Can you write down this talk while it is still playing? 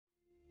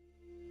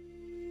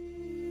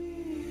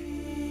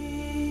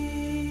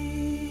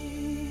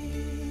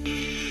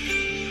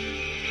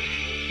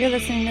You're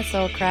listening to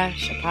Soul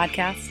Crush, a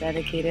podcast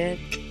dedicated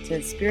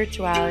to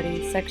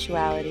spirituality,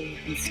 sexuality,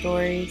 and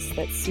stories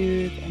that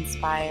soothe,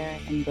 inspire,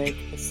 and break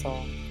the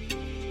soul.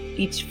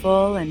 Each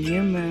full and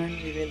new moon,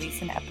 we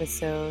release an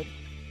episode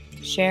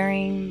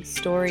sharing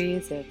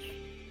stories of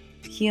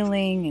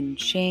healing and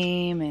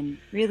shame and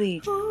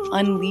really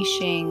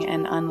unleashing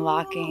and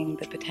unlocking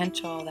the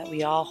potential that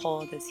we all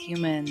hold as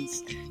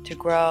humans to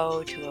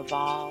grow, to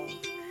evolve,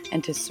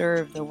 and to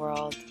serve the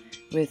world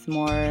with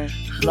more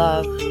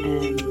love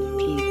and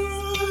peace.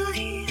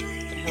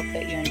 I hope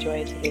that you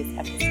enjoyed today's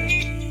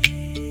episode.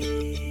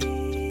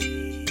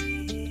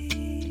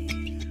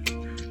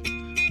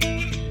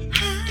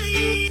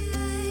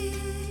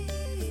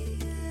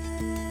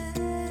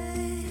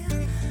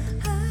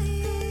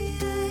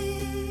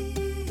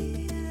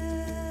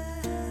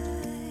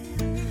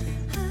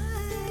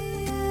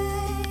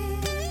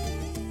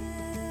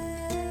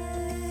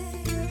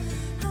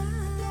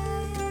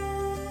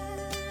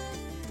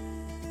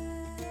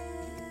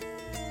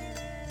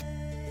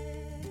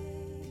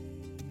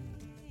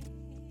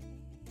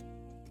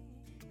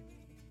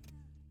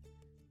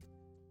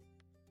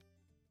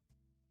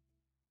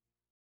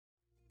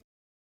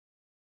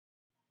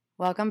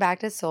 Welcome back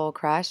to Soul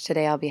Crush.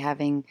 Today I'll be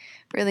having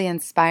a really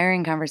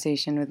inspiring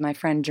conversation with my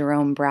friend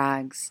Jerome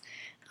Braggs.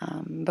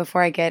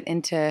 Before I get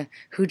into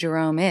who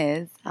Jerome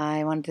is,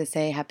 I wanted to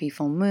say happy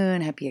full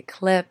moon, happy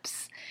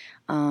eclipse.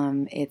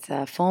 It's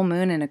a full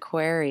moon in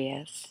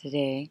Aquarius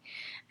today.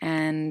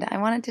 And I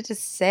wanted to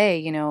just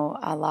say,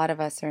 a lot of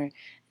us are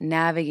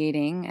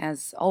navigating,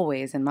 as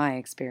always in my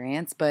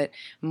experience, but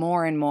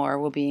more and more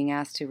we're being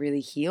asked to really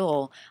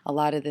heal a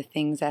lot of the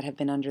things that have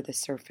been under the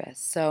surface.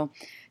 So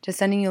just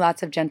sending you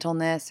lots of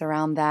gentleness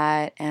around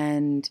that.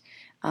 And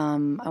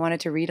I wanted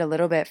to read a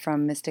little bit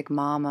from Mystic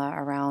Mama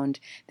around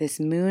this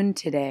moon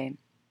today.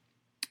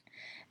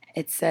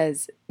 It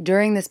says,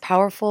 during this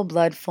powerful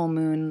blood full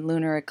moon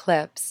lunar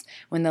eclipse,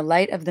 when the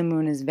light of the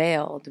moon is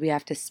veiled, we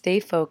have to stay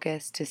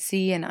focused to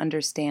see and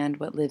understand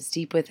what lives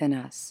deep within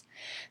us.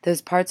 Those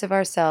parts of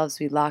ourselves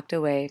we locked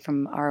away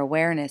from our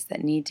awareness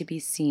that need to be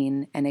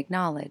seen and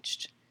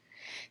acknowledged.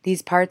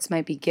 These parts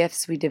might be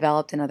gifts we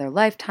developed in other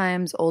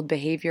lifetimes, old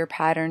behavior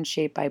patterns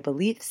shaped by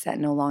beliefs that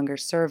no longer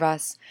serve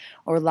us,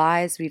 or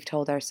lies we've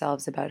told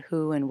ourselves about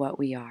who and what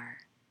we are.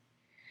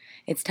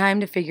 It's time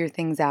to figure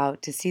things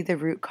out, to see the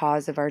root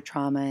cause of our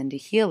trauma and to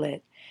heal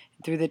it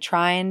through the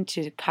trine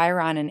to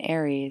Chiron and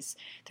Aries,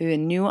 through a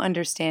new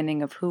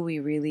understanding of who we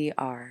really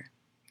are.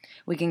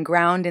 We can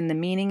ground in the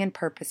meaning and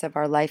purpose of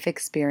our life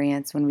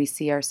experience when we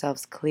see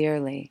ourselves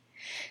clearly.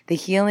 The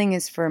healing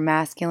is for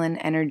masculine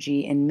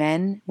energy in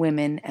men,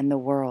 women, and the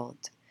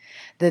world.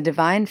 The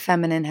divine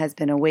feminine has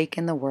been awake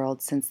in the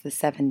world since the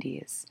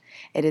 70s.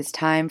 It is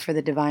time for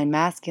the divine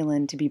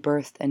masculine to be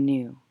birthed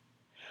anew.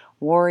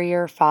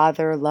 Warrior,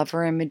 father,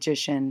 lover, and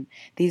magician,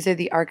 these are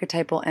the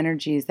archetypal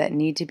energies that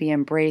need to be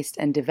embraced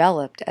and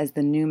developed as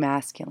the new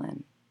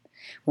masculine.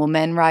 Will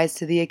men rise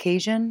to the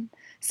occasion?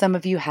 Some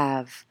of you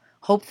have.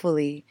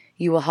 Hopefully,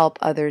 you will help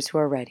others who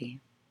are ready.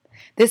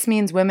 This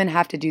means women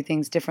have to do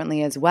things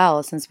differently as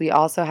well, since we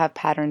also have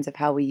patterns of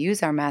how we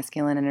use our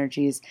masculine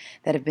energies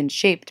that have been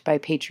shaped by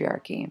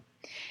patriarchy.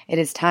 It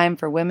is time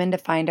for women to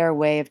find our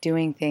way of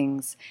doing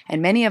things,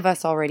 and many of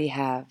us already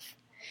have.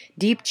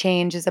 Deep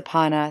change is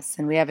upon us,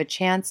 and we have a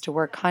chance to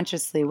work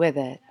consciously with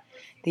it.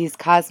 These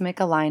cosmic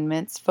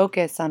alignments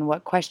focus on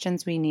what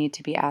questions we need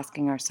to be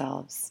asking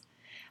ourselves.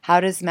 How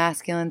does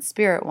masculine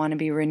spirit want to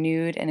be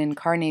renewed and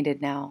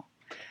incarnated now?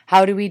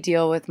 How do we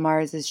deal with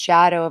Mars's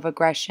shadow of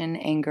aggression,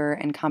 anger,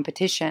 and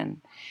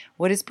competition?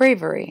 What is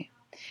bravery?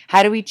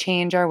 How do we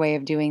change our way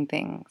of doing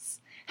things?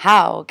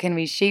 How can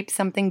we shape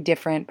something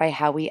different by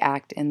how we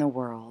act in the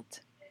world?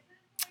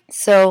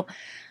 So,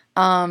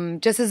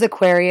 just as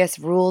Aquarius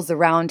rules the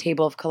round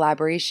table of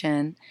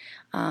collaboration,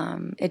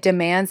 it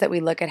demands that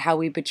we look at how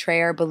we betray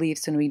our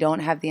beliefs when we don't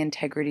have the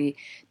integrity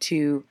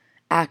to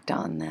act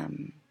on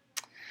them.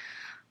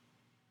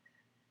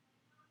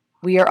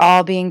 We are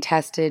all being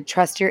tested.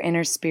 Trust your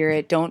inner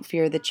spirit. Don't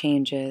fear the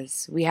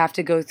changes. We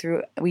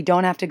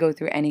don't have to go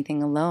through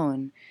anything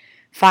alone.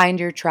 Find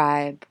your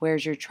tribe.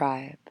 Where's your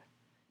tribe?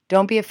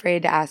 Don't be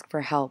afraid to ask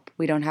for help.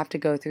 We don't have to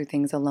go through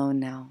things alone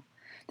now.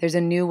 There's a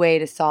new way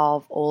to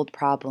solve old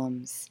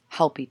problems.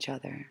 Help each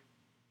other.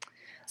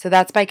 So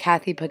that's by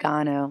Kathy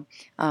Pagano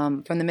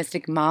from the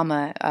Mystic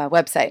Mama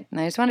website. And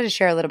I just wanted to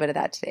share a little bit of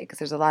that today because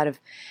there's a lot of,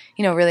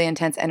 really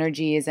intense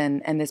energies.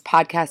 And this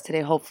podcast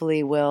today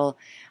hopefully will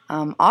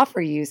offer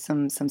you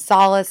some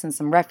solace and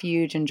some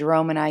refuge. And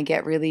Jerome and I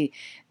get really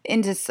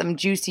into some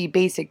juicy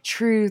basic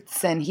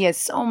truths, and he has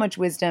so much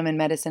wisdom and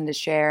medicine to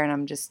share, and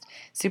I'm just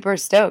super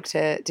stoked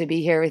to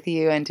be here with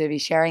you and to be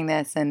sharing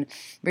this and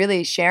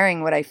really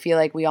sharing what I feel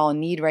like we all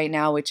need right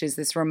now, which is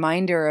this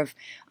reminder of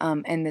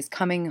and this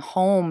coming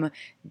home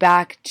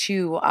back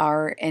to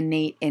our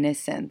innate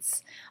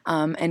innocence,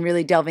 and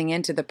really delving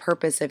into the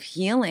purpose of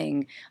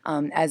healing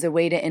as a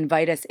way to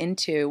invite us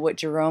into what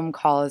Jerome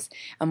calls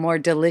a more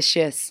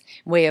delicious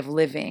way of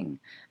living.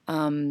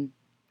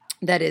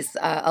 that is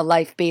a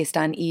life based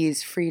on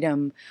ease,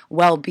 freedom,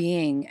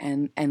 well-being,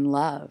 and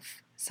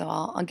love. So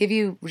I'll give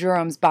you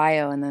Jerome's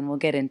bio and then we'll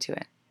get into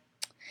it.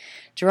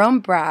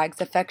 Jerome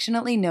Braggs,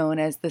 affectionately known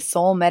as the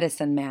Soul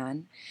Medicine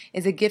Man,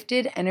 is a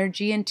gifted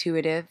energy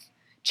intuitive,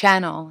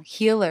 channel,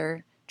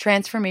 healer,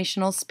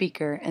 transformational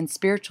speaker, and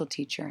spiritual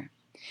teacher.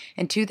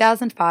 In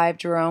 2005,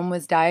 Jerome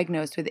was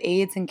diagnosed with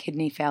AIDS and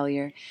kidney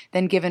failure,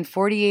 then given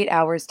 48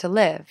 hours to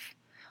live.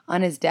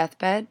 On his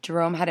deathbed,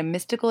 Jerome had a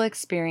mystical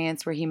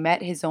experience where he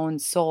met his own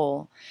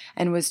soul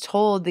and was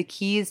told the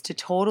keys to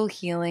total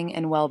healing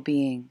and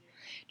well-being.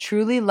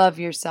 Truly love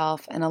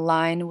yourself and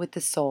align with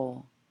the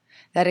soul.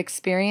 That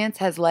experience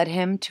has led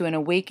him to an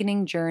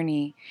awakening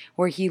journey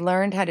where he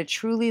learned how to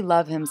truly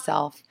love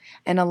himself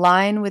and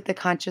align with the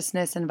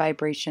consciousness and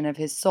vibration of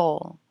his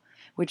soul,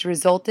 which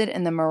resulted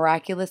in the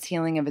miraculous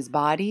healing of his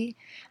body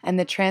and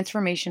the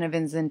transformation of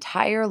his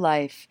entire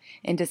life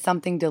into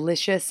something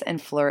delicious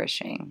and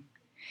flourishing.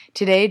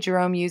 Today,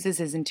 Jerome uses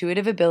his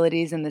intuitive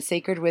abilities and the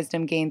sacred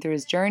wisdom gained through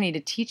his journey to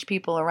teach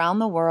people around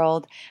the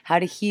world how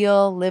to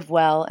heal, live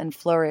well, and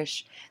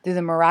flourish through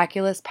the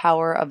miraculous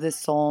power of the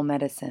soul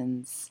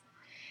medicines.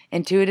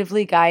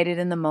 Intuitively guided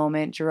in the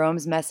moment,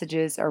 Jerome's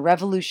messages are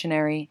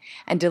revolutionary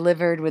and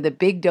delivered with a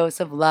big dose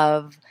of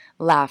love,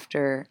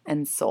 laughter,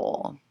 and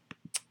soul.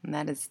 And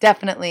that is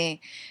definitely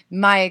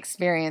my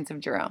experience of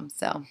Jerome.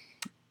 So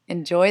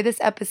enjoy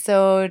this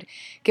episode.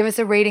 Give us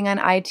a rating on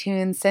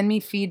iTunes. Send me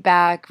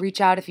feedback.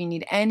 Reach out if you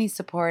need any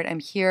support. I'm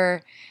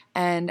here,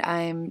 and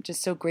I'm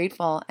just so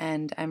grateful,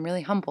 and I'm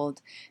really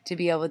humbled to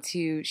be able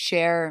to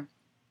share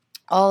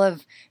all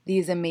of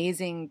these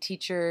amazing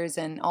teachers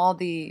and all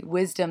the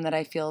wisdom that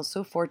I feel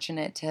so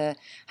fortunate to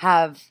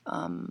have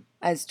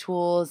as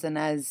tools and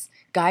as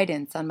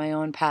guidance on my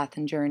own path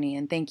and journey.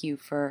 And thank you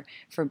for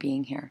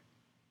being here.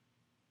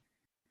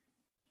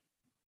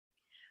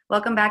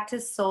 Welcome back to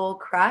Soul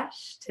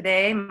Crush.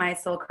 Today, my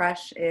soul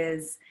crush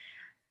is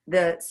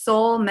the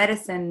soul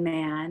medicine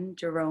man,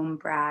 Jerome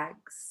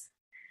Braggs.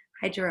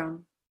 Hi,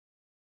 Jerome.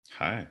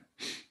 Hi.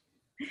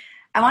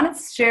 I want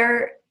to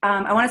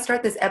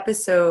start this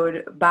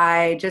episode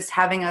by just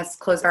having us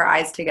close our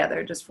eyes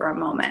together just for a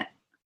moment.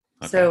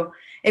 Okay. So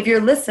if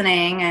you're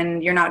listening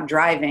and you're not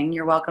driving,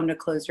 you're welcome to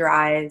close your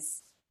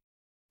eyes.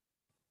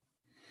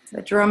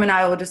 So Jerome and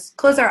I will just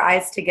close our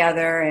eyes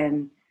together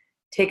and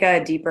take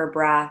a deeper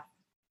breath.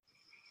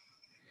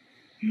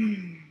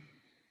 And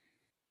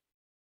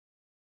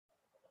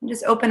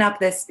just open up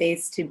this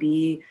space to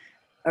be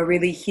a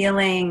really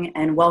healing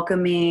and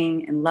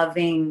welcoming and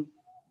loving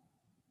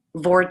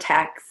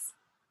vortex.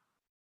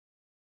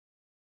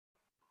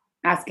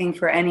 Asking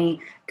for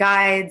any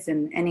guides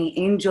and any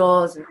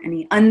angels or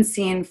any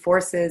unseen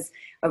forces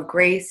of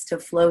grace to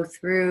flow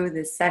through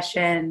this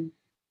session,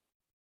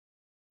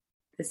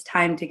 this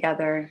time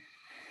together.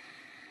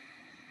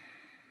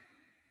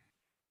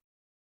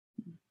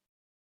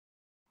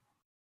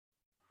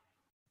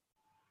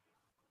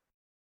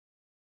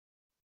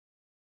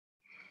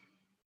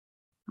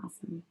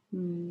 Awesome.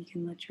 You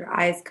can let your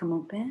eyes come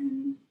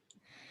open.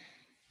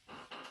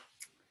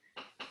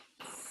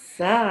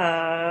 So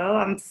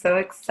I'm so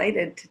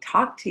excited to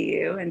talk to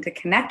you and to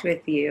connect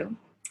with you.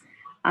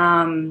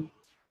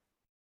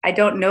 I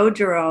don't know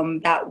Jerome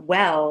that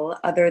well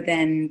other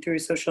than through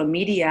social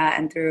media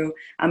and through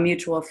a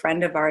mutual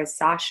friend of ours,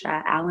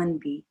 Sasha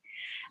Allenby.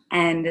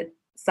 And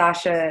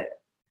Sasha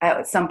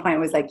at some point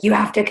was like, you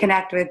have to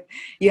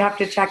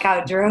check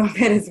out Jerome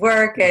and his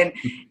work. And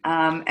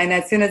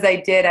as soon as I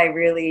did, I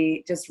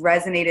really just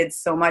resonated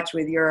so much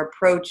with your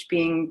approach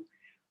being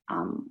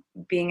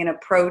an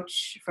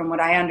approach from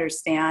what I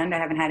understand. I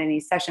haven't had any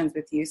sessions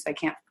with you, so I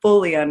can't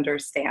fully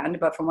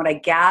understand, but from what I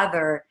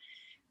gather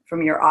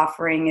from your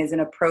offering is an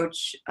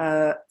approach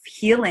of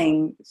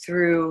healing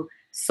through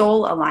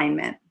soul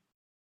alignment.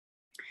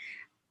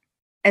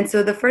 And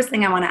so the first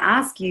thing I want to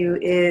ask you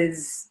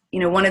is,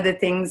 one of the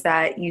things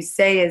that you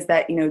say is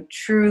that,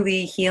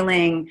 truly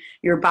healing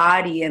your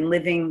body and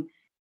living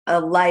a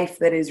life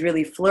that is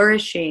really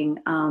flourishing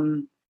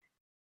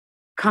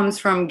comes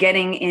from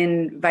getting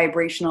in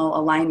vibrational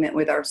alignment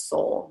with our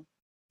soul.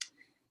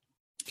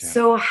 Yeah.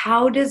 So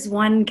how does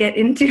one get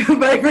into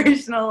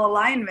vibrational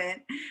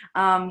alignment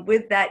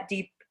with that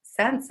deep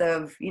sense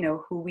of,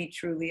 who we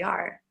truly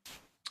are?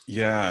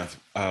 Yeah,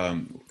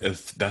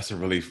 that's a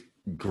really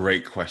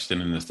great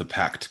question, and it's a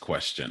packed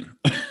question.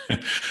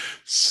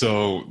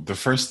 So the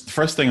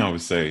first thing I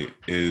would say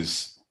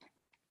is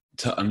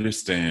to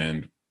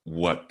understand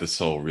what the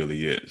soul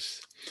really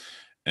is.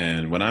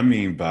 And what I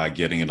mean by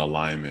getting in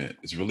alignment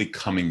is really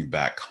coming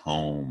back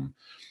home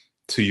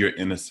to your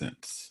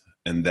innocence.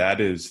 And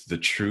that is the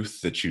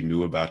truth that you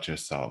knew about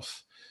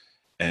yourself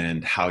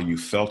and how you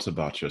felt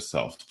about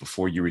yourself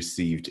before you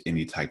received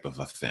any type of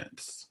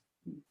offense.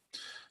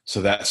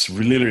 So that's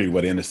literally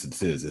what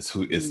innocence is. It's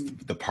who is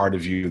the part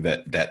of you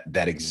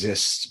that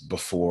exists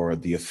before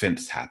the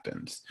offense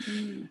happens.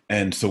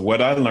 And so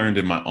what I learned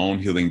in my own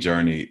healing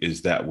journey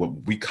is that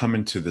when we come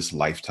into this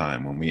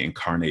lifetime, when we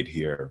incarnate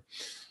here,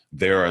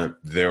 there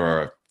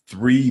are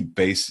three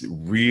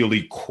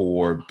really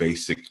core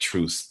basic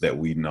truths that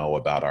we know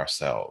about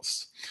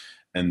ourselves.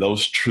 And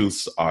those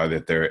truths are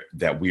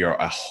that we are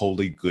a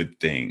wholly good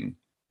thing,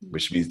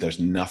 which means there's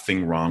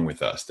nothing wrong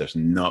with us. There's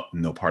no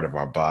part of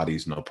our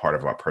bodies, no part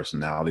of our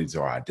personalities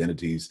or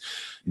identities,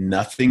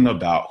 nothing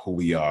about who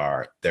we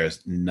are.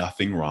 There's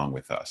nothing wrong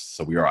with us.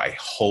 So we are a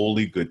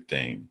wholly good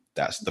thing.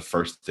 That's the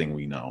first thing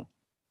we know.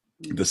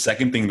 The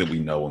second thing that we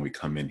know when we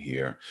come in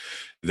here,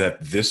 that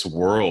this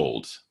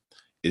world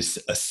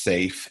is a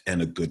safe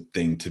and a good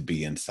thing to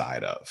be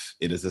inside of.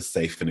 It is a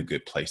safe and a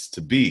good place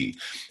to be,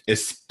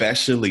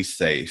 especially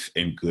safe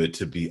and good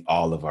to be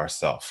all of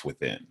ourselves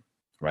within,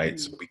 right?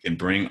 So we can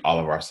bring all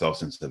of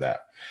ourselves into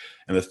that.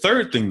 And the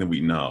third thing that we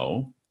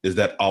know is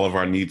that all of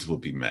our needs will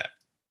be met.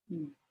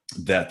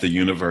 That the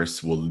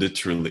universe is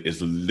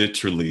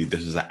literally,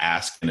 this is an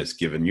ask and it's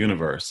given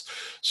universe,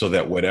 so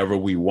that whatever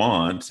we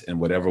want and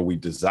whatever we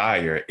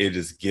desire, it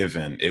is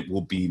given, it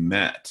will be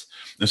met.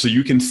 And so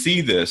you can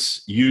see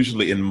this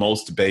usually in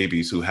most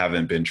babies who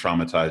haven't been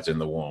traumatized in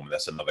the womb.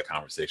 That's another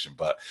conversation,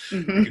 but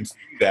you can see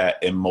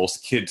that in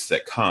most kids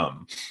that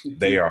come,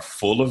 they are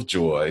full of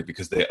joy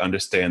because they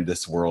understand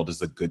this world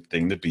is a good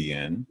thing to be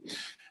in.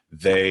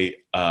 They're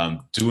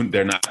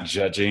not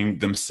judging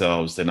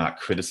themselves. They're not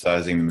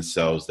criticizing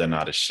themselves. They're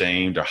not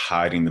ashamed or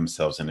hiding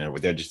themselves in there.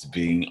 They're just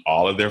being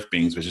all of their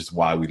beings, which is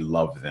why we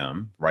love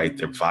them, right?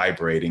 They're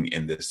vibrating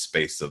in this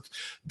space of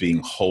being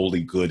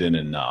wholly good and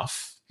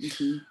enough.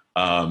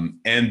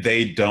 And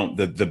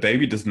the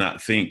baby does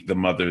not think the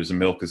mother's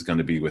milk is going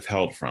to be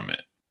withheld from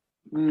it.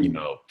 You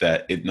know,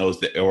 that it knows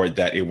that, or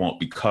that it won't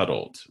be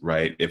cuddled,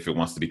 right? If it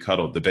wants to be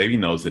cuddled, the baby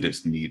knows that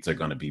its needs are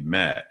going to be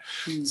met.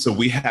 So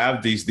we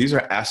have these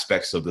are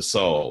aspects of the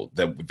soul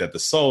that the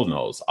soul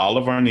knows. All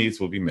of our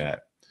needs will be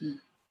met.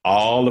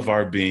 All of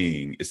our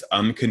being is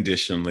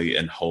unconditionally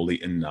and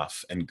wholly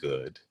enough and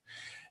good.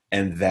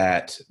 And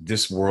that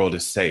this world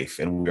is safe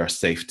and we are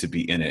safe to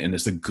be in it. And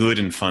it's a good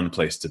and fun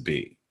place to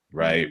be,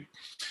 right?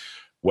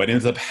 What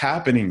ends up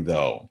happening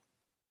though,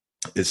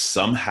 is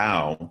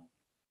somehow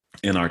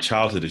in our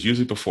childhood, is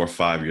usually before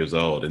 5 years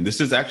old. And this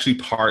is actually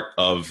part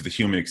of the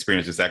human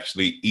experience. It's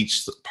actually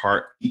each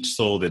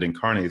soul that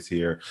incarnates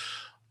here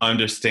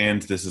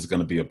understands this is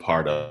going to be a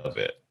part of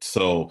it.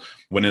 So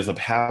what ends up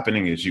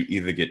happening is you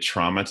either get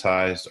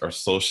traumatized or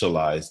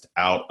socialized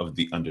out of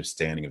the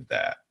understanding of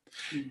that.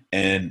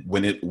 And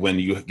when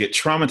you get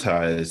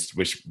traumatized,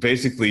 which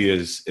basically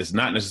is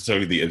not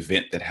necessarily the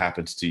event that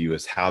happens to you,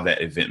 is how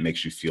that event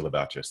makes you feel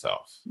about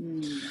yourself.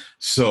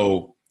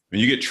 So when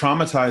you get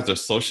traumatized or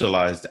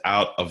socialized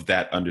out of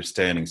that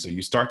understanding, so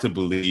you start to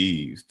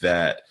believe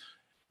that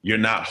you're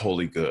not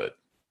wholly good,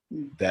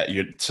 that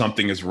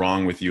something is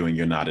wrong with you and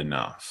you're not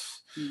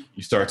enough.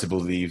 You start to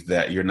believe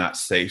that you're not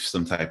safe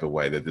some type of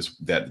way,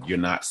 that you're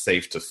not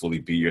safe to fully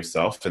be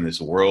yourself, and this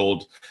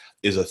world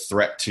is a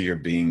threat to your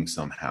being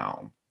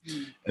somehow.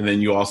 And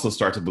then you also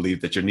start to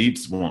believe that your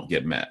needs won't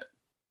get met.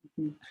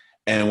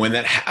 And when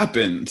that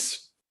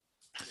happens,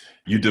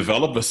 you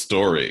develop a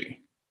story.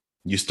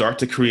 You start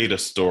to create a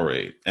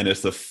story, and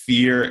it's a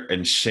fear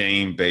and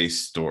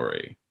shame-based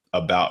story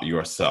about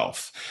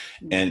yourself.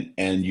 And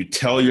you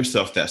tell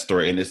yourself that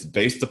story, and it's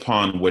based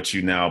upon what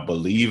you now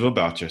believe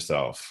about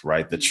yourself,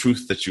 right? The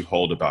truth that you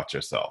hold about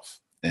yourself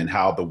and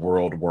how the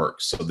world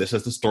works. So this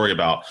is the story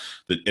about,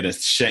 and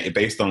it's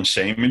based on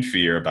shame and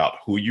fear about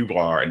who you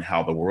are and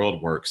how the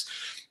world works.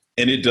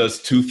 And it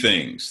does two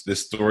things.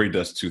 This story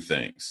does two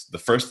things. The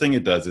first thing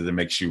it does is it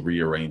makes you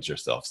rearrange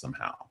yourself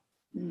somehow.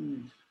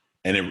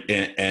 And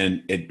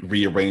it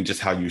rearranges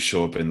how you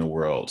show up in the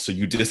world. So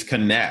you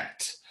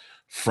disconnect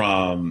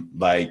from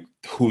like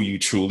who you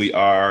truly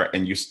are,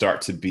 and you start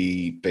to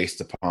be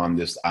based upon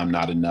this, I'm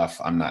not enough,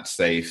 I'm not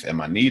safe, and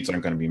my needs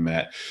aren't going to be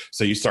met.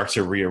 So you start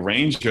to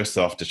rearrange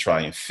yourself to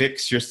try and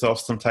fix yourself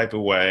some type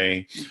of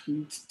way,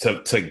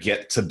 to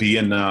get to be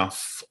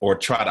enough, or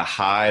try to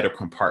hide or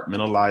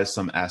compartmentalize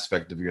some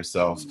aspect of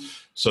yourself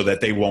so that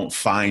they won't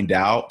find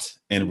out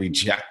and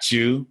reject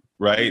you.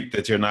 Right?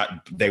 That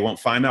they won't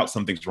find out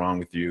something's wrong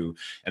with you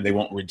and they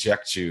won't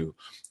reject you.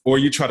 Or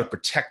you try to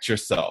protect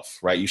yourself,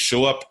 right? You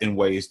show up in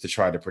ways to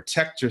try to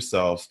protect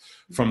yourself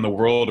from the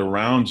world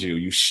around you.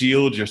 You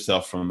shield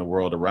yourself from the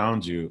world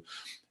around you.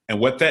 And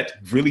what that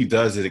really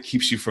does is it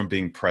keeps you from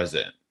being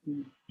present.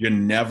 You're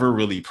never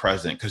really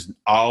present because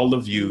all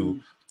of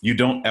you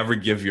don't ever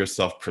give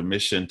yourself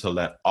permission to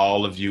let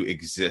all of you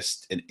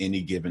exist in any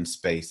given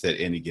space at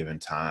any given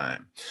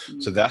time.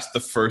 So that's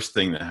the first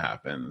thing that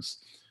happens.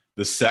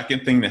 The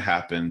second thing that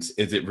happens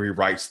is it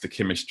rewrites the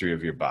chemistry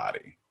of your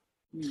body,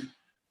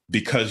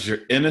 because your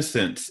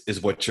innocence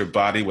is what your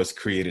body was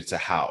created to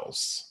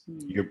house.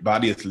 Your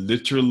body is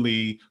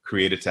literally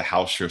created to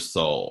house your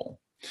soul.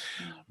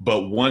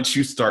 But once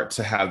you start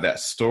to have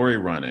that story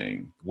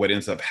running, what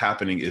ends up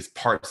happening is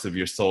parts of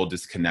your soul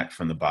disconnect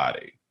from the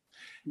body.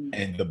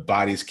 And the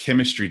body's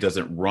chemistry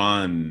doesn't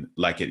run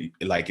like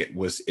it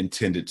was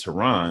intended to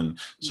run.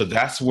 So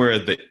that's where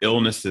the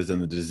illnesses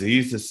and the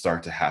diseases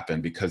start to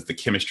happen, because the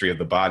chemistry of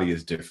the body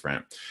is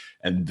different.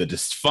 And the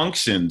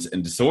dysfunctions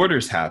and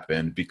disorders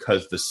happen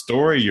because the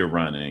story you're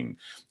running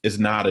is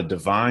not a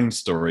divine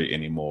story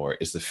anymore.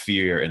 It's a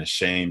fear and a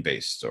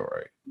shame-based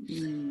story.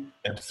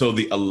 And so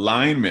the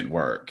alignment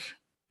work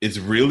is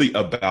really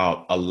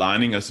about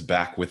aligning us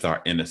back with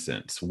our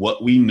innocence,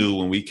 what we knew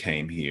when we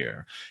came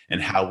here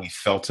and how we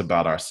felt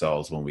about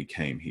ourselves when we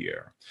came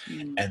here.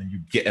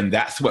 And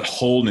that's what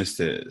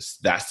wholeness is.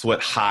 That's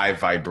what high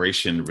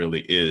vibration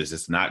really is.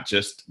 It's not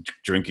just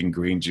drinking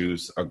green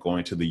juice or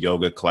going to the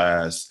yoga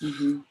class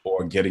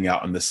or getting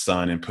out in the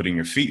sun and putting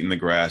your feet in the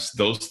grass.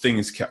 Those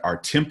things are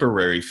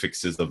temporary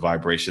fixes of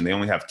vibration. They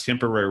only have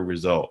temporary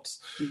results.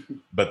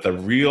 But the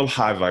real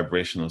high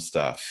vibrational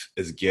stuff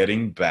is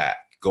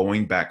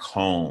going back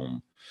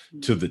home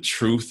to the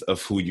truth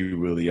of who you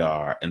really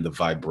are and the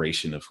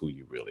vibration of who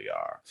you really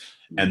are.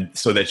 And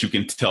so that you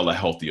can tell a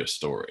healthier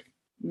story.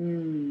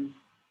 Thank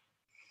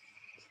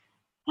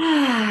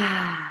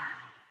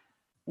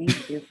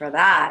you for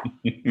that.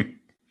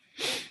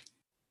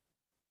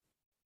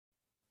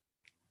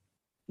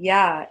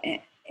 Yeah,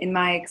 in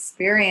my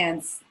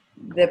experience,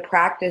 the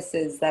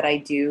practices that I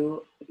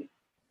do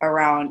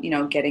around,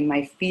 getting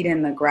my feet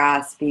in the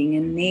grass, being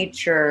in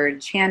nature,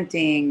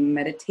 chanting,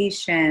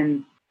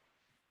 meditation,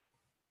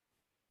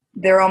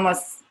 they're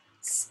almost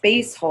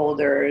space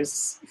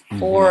holders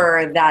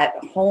for that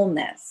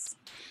wholeness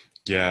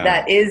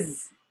that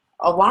is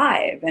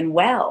alive and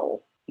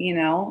well,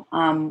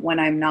 when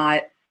I'm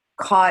not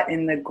caught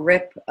in the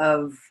grip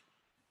of,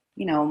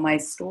 my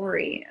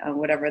story,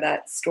 whatever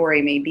that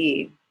story may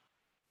be.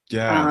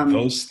 Yeah,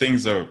 those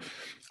things are,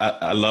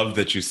 I love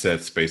that you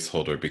said space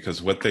holder,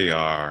 because what they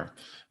are,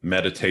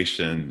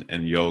 meditation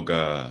and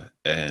yoga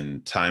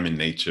and time in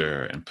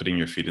nature and putting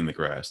your feet in the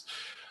grass,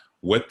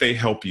 what they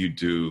help you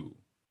do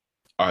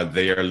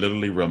they are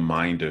literally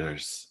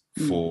reminders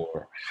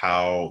for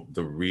how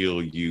the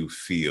real you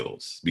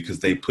feels, because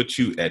they put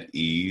you at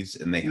ease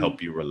and they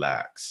help you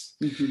relax.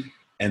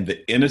 And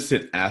the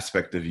innocent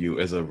aspect of you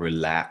is a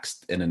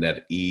relaxed and an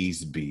at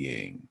ease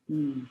being,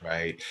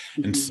 right?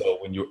 And so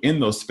when you're in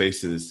those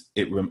spaces,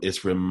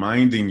 it's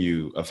reminding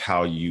you of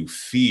how you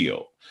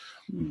feel.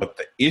 But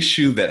the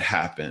issue that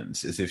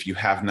happens is if you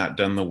have not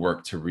done the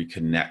work to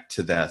reconnect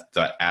to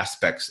the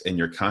aspects in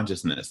your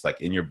consciousness,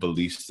 like in your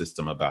belief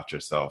system about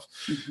yourself,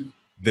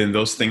 then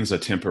those things are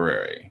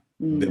temporary.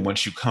 Then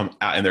once you come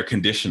out, and they're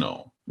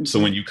conditional. So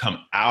when you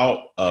come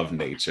out of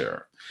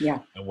nature,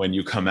 and when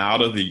you come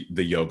out of the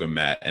yoga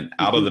mat and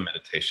out of the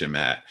meditation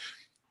mat,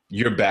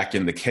 you're back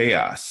in the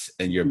chaos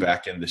and you're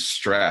back in the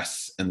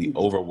stress and the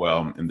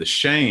overwhelm and the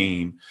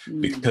shame,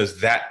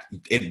 because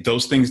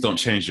those things don't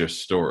change your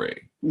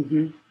story.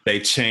 They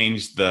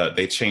change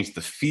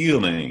the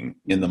feeling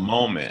in the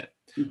moment,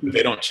 but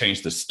they don't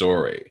change the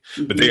story.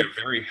 But they are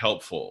very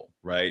helpful,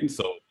 right?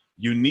 So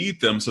you need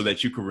them so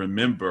that you can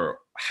remember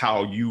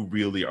how you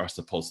really are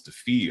supposed to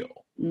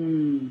feel.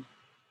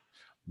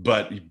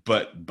 But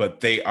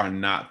they are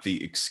not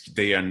the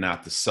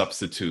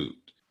substitute,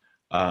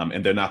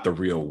 and they're not the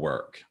real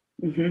work.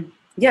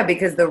 Yeah,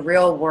 because the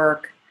real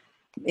work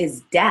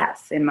is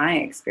death. In my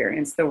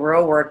experience, the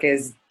real work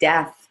is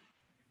death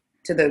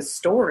to those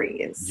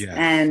stories,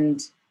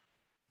 and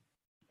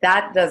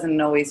that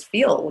doesn't always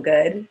feel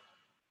good.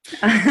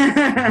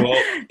 Well,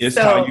 it's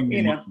so, how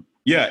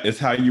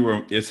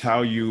it's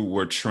how you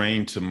were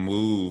trained to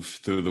move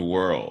through the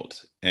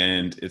world,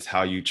 and it's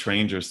how you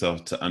trained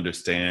yourself to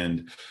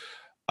understand.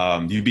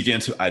 You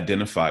begin to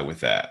identify with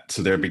that.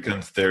 So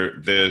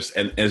there's,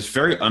 and it's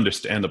very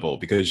understandable,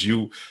 because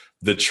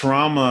the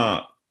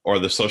trauma or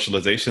the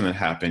socialization that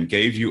happened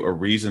gave you a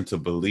reason to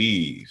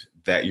believe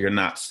that you're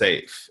not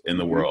safe in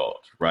the world,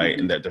 right?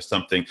 And that there's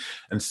something.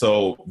 And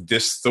so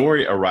this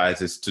story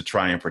arises to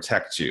try and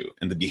protect you.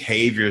 And the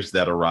behaviors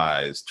that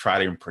arise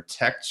try to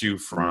protect you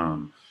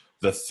from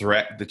the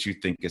threat that you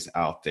think is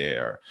out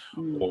there,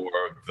 or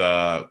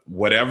the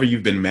whatever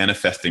you've been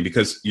manifesting,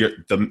 because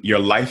your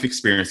life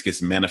experience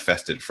gets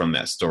manifested from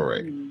that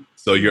story.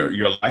 So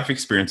your life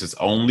experience is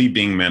only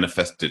being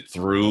manifested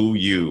through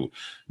you.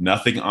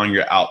 Nothing on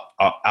your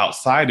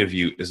outside of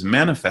you is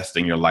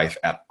manifesting your life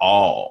at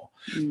all,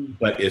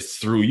 but it's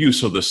through you.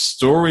 So the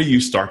story you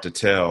start to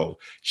tell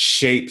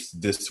shapes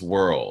this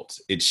world.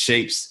 It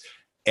shapes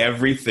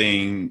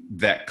everything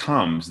that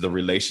comes, the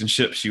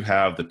relationships you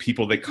have, the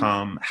people that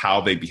come,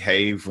 how they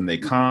behave when they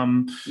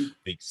come,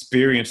 the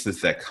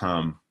experiences that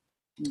come.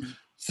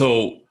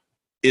 So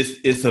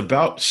it's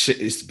about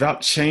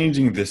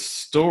changing this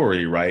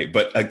story, right?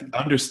 But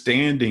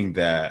understanding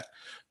that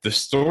the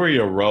story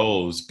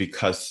arose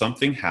because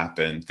something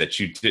happened that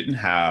you didn't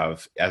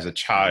have as a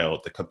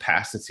child, the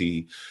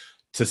capacity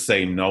to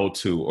say no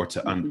to, or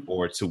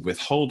to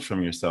withhold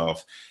from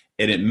yourself.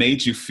 And it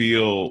made you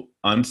feel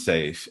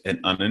unsafe and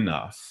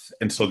unenough.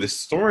 And so this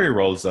story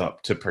rolls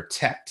up to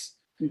protect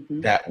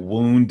that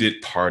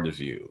wounded part of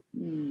you,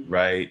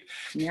 right?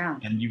 Yeah.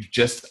 And you've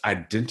just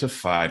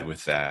identified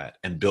with that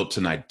and built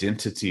an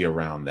identity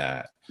around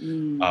that.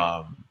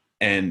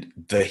 And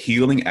the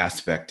healing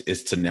aspect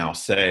is to now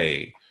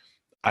say,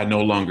 I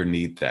no longer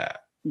need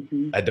that.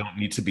 Mm-hmm. I don't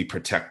need to be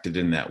protected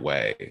in that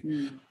way.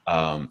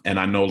 Mm-hmm. And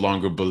I no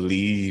longer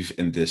believe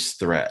in this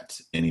threat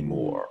Mm-hmm.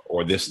 anymore,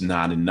 or this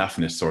not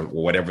enoughness, or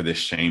whatever this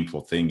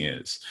shameful thing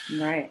is.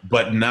 Right.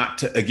 But not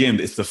to, again,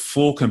 it's the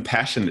full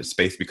compassionate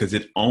space, because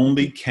it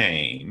only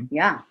came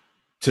Yeah,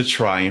 to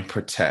try and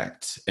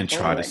protect and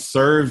try to totally.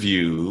 serve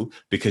you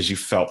because you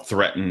felt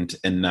threatened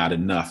and not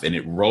enough. And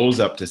it rose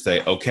up to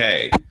say,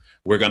 okay,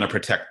 we're going to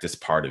protect this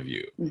part of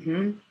you.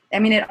 Hmm. I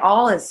mean, it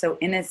all is so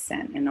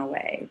innocent in a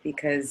way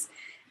because,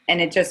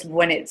 and it just,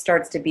 when it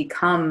starts to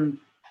become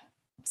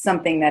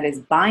something that is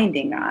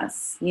binding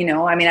us,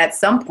 I mean, at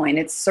some point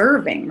it's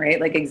serving, right?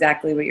 Like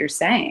exactly what you're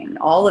saying.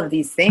 All of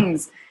these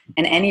things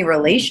and any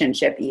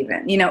relationship,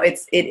 even,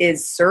 it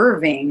is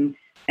serving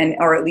and,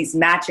 or at least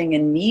matching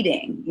and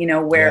meeting,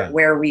 Yeah.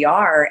 where we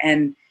are.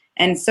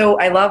 And so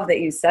I love that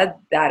you said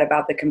that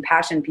about the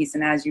compassion piece.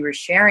 And as you were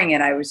sharing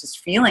it, I was just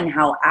feeling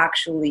how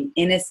actually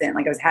innocent,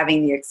 like I was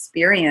having the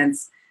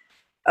experience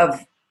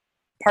of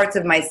parts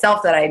of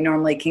myself that I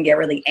normally can get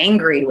really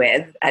angry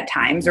with at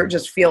times or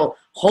just feel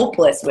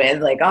hopeless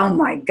with, like, oh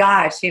my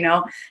gosh,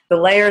 the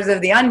layers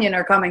of the onion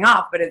are coming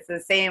off, but it's the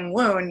same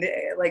wound.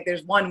 Like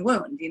there's one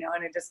wound,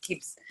 and it just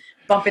keeps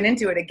bumping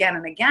into it again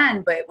and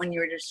again. But when you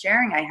were just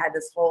sharing, I had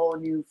this whole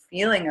new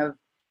feeling of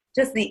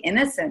just the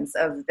innocence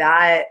of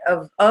that,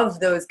 of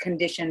those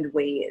conditioned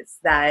ways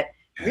that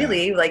Yeah.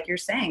 really, like you're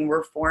saying,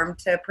 we're formed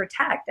to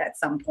protect at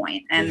some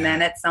point. And Yeah.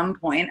 then at some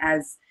point,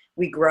 as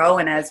we grow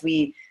and as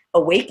we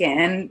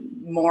awaken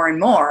more and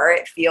more,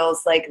 it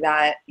feels like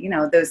that,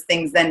 those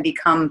things then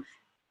become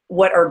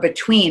what are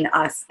between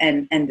us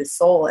and the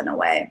soul in a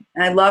way.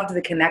 And I loved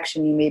the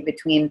connection you made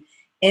between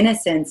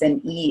innocence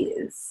and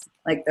ease.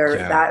 Like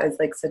Yeah. that is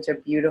like such a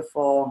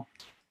beautiful,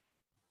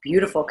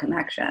 beautiful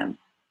connection.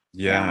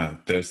 Yeah. Yeah.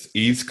 There's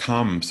ease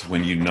comes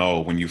when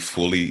you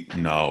fully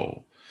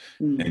know,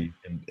 Mm.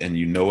 and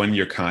you know in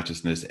your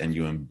consciousness, and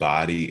you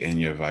embody in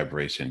your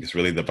vibration, because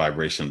really the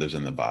vibration lives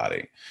in the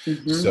body.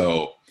 Mm-hmm.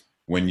 So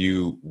when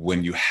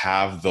you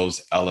have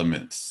those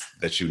elements,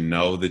 that you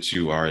know that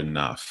you are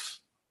enough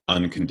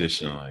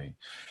unconditionally,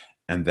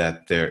 and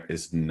that there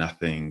is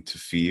nothing to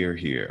fear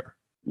here,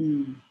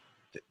 Mm.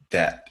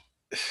 that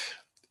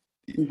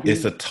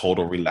it's Mm-hmm. a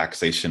total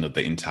relaxation of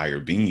the entire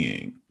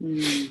being.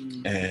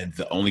 Mm. And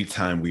the only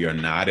time we are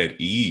not at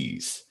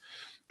ease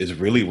is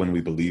really when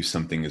we believe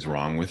something is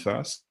wrong with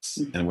us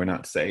and we're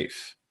not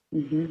safe.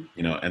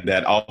 Mm-hmm. And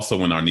that also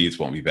when our needs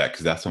won't be met,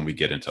 because that's when we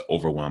get into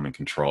overwhelm and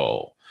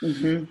control,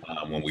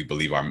 Mm-hmm. when we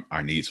believe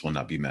our needs will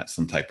not be met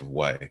some type of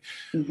way.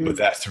 Mm-hmm. But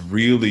that's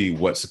really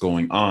what's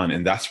going on.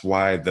 And that's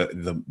why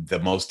the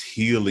most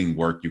healing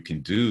work you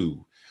can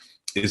do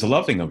is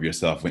loving of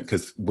yourself,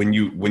 because when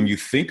you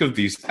think of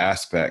these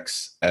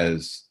aspects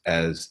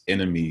as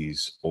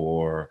enemies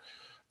or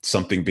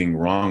something being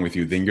wrong with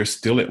you, then you're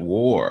still at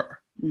war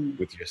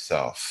with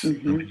yourself. And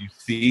Mm-hmm. when you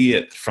see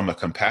it from a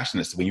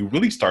compassionate, when you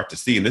really start to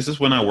see, and this is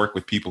when I work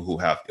with people who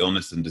have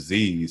illness and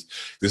disease,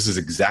 this is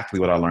exactly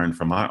what I learned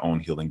from my own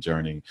healing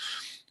journey.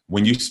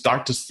 When you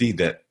start to see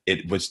that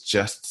it was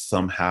just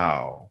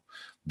somehow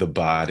the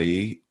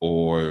body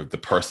or the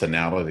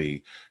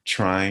personality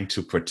trying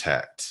to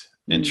protect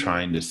and Mm-hmm.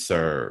 trying to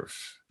serve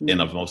in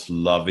a Mm-hmm. most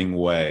loving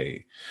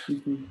way,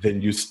 Mm-hmm.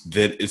 then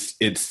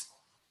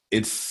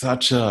it's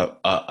such a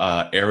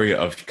area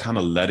of kind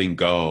of letting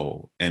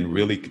go and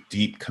really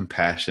deep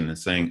compassion and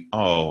saying,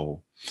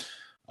 oh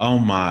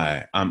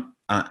my,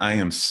 I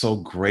am so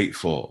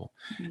grateful.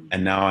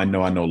 And now I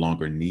know I no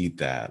longer need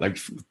that. Like,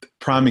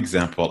 prime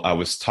example, I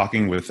was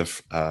talking with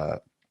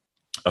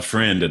a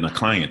friend and a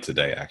client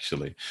today,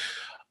 actually.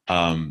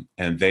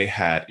 And they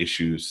had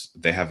issues.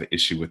 They have an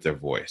issue with their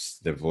voice.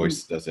 Their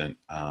voice doesn't,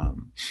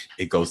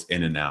 it goes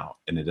in and out,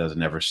 and it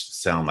doesn't ever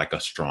sound like a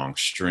strong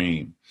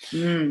stream.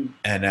 Mm-hmm.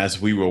 And as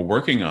we were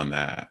working on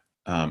that,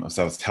 as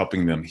I was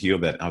helping them heal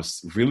that, I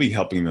was really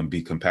helping them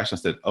be compassionate.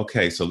 I said,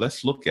 okay, so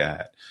let's look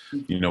at,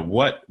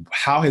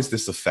 how has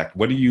this affect?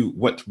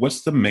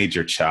 What's the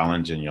major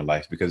challenge in your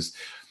life? Because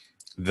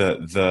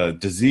the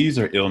disease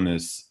or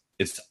illness,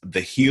 it's the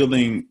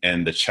healing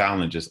and the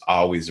challenge is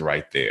always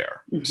right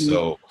there. Mm-hmm.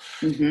 So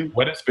Mm-hmm.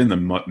 what has been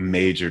the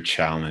major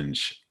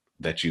challenge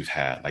that you've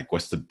had? Like,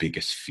 what's the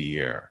biggest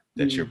fear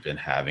that you've been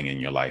having in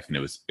your life? And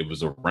it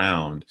was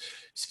around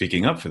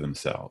speaking up for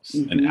themselves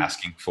and Mm-hmm.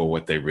 asking for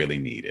what they really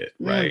needed,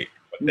 right?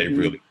 What they Mm-hmm.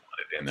 really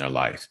wanted in their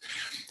life.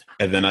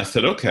 And then I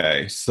said,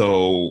 okay,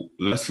 so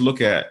let's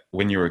look at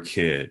when you were a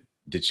kid,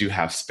 did you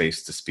have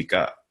space to speak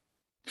up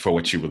for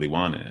what you really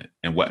wanted?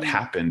 And what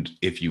happened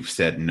if you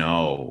said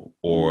no,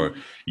 or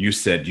you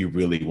said you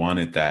really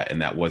wanted that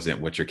and that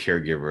wasn't what your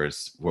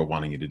caregivers were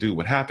wanting you to do?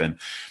 What happened?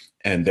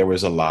 And there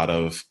was a lot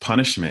of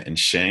punishment and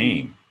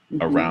shame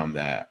Mm-hmm. around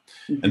that.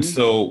 And Mm-hmm.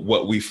 so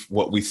what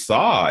we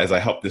saw as I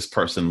helped this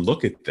person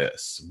look at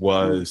this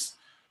was,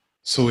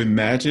 so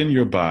imagine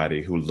your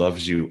body who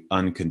loves you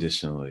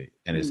unconditionally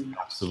and is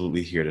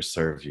absolutely here to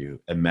serve you.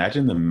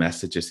 Imagine the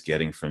message it's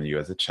getting from you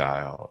as a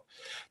child,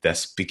 that's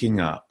speaking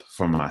up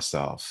for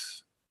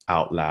myself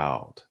out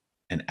loud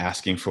and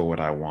asking for what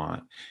I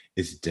want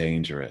is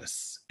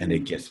dangerous, and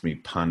it gets me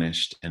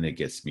punished and it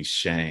gets me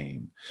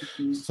shame.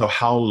 Mm-hmm. So,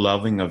 how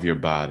loving of your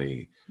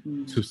body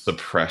Mm-hmm. to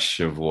suppress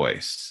your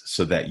voice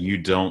so that you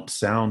don't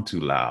sound too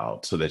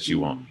loud so that you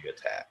won't be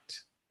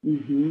attacked.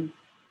 Mm-hmm.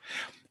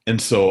 And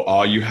so,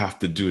 all you have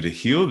to do to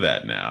heal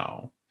that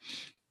now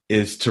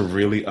is to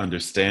really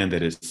understand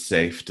that it's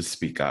safe to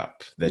speak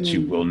up, that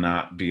you will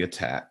not be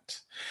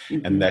attacked,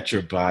 and that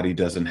your body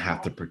doesn't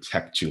have to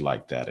protect you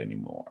like that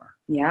anymore.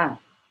 Yeah.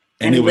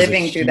 And And it was a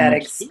living through that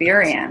huge difference.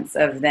 experience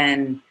of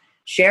then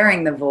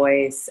sharing the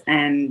voice.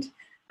 And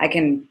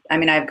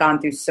I've gone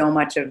through so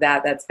much of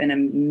that. That's been a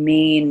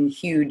main,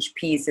 huge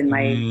piece in my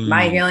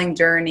Mm, healing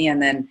journey.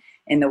 And then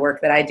in the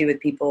work that I do with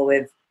people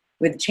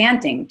with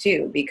chanting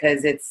too,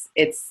 because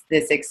it's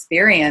this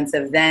experience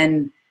of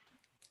then,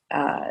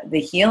 the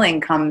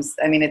healing comes.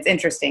 I mean, it's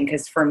interesting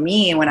because for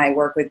me, when I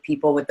work with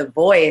people with the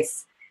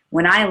voice,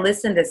 when I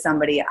listen to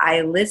somebody,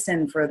 I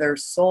listen for their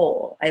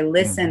soul. I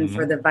listen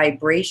for the mhm.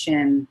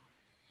 vibration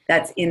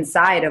that's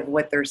inside of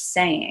what they're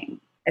saying,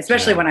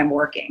 especially Yeah. when I'm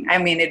working. I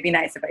mean, it'd be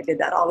nice if I did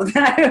that all the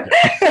time.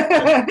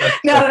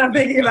 Now that I'm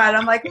thinking about it,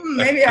 I'm like,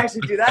 maybe I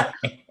should do that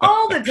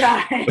all the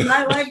time.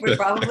 My life would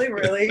probably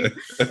really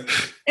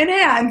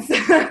enhance.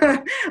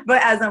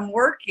 But as I'm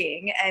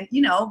working, and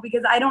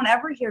because I don't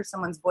ever hear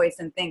someone's voice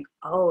and think,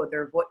 oh,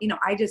 their voice,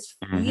 I just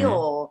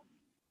Mhm.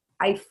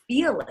 I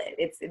feel it.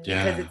 It's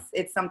because Yeah.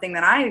 it's something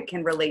that I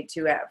can relate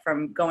to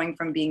from going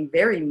from being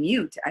very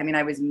mute. I mean,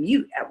 I was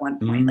mute at one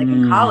point, like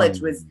in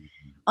college, was Mm.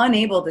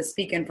 unable to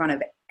speak in front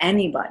of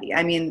anybody.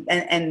 I mean,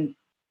 and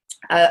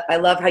I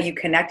love how you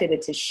connected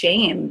it to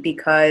shame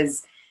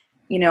because,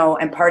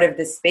 and part of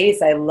this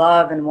space I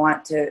love and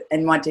want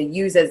to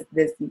use as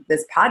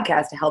this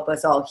podcast to help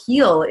us all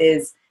heal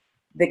is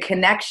the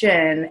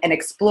connection and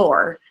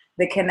explore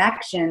the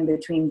connection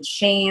between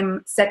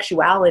shame,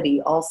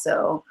 sexuality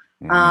also,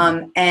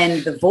 Mm.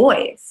 and the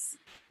voice,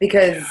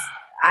 because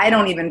I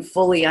don't even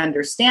fully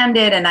understand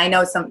it. And I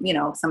know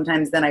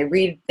sometimes then I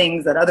read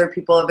things that other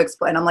people have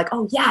explained. I'm like,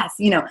 oh yes,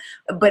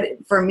 but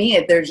for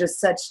me, there's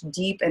just such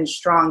deep and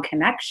strong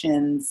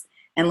connections.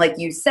 And like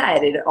you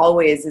said, it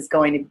always is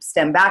going to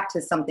stem back to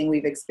something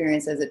we've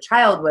experienced as a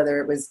child, whether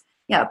it was,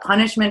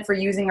 punishment for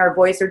using our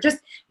voice or just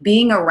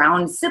being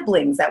around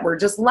siblings that were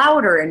just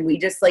louder and we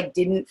just like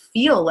didn't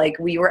feel like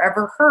we were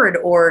ever heard.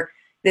 Or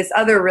this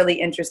other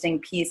really interesting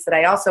piece that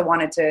I also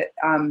wanted to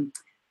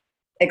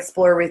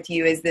explore with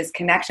you is this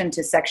connection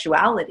to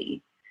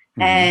sexuality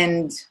Mhm.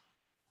 and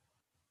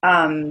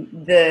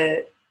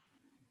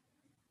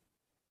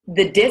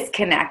the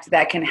disconnect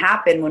that can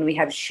happen when we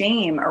have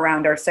shame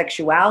around our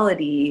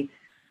sexuality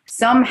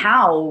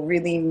somehow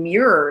really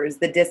mirrors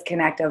the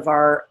disconnect of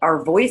our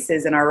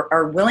voices and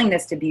our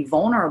willingness to be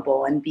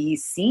vulnerable and be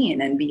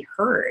seen and be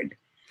heard.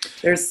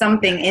 There's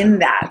something in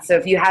that. So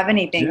if you have Yeah.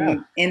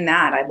 anything in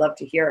that, I'd love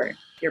to hear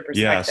your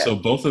Yeah, so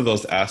perspective. both of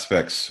those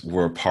aspects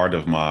were part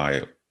of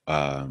my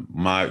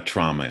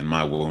trauma and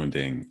my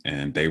wounding,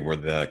 and they were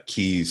the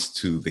keys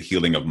to the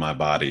healing of my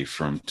body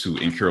from two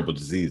incurable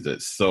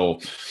diseases. So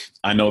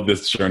I know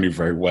this journey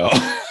very well.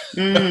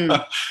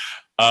 Mm,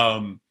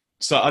 um,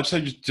 so I'll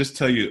just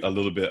tell you a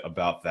little bit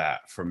about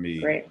that for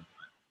me great.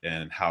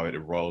 and how it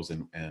arose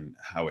and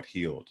how it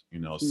healed.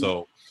 Mm,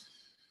 So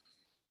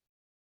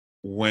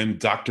when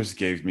doctors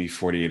gave me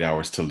 48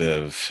 hours to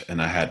live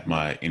and I had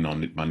my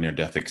near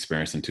death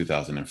experience in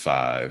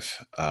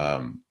 2005,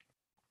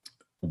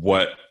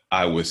 what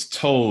I was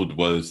told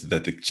was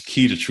that the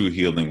key to true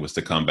healing was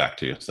to come back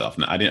to yourself.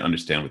 Now, I didn't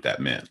understand what that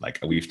meant. Like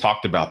we've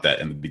talked about that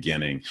in the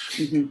beginning.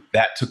 mm-hmm,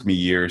 That took me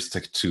years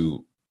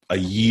to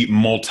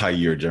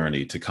multi-year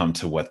journey to come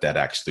to what that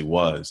actually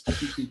was.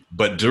 mm-hmm,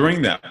 But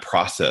during that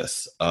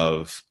process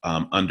of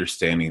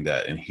understanding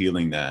that and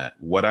healing that,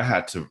 what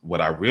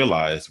I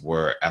realized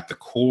were at the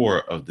core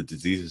of the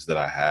diseases that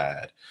I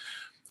had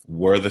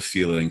were the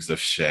feelings of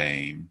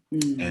shame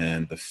mm,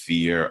 and the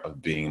fear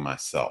of being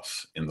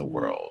myself in the mm,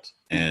 world.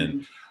 And mm-hmm,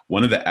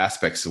 one of the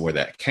aspects of where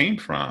that came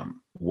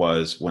from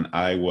was when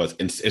I was,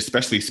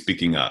 especially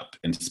speaking up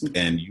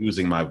and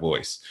using my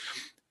voice.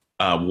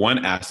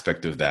 One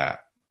aspect of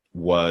that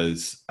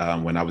was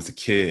when I was a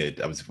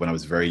kid. When I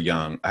was very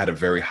young. I had a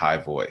very high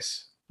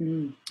voice,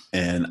 mm,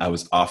 and I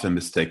was often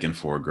mistaken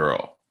for a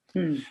girl.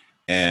 mm,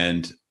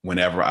 And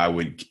whenever I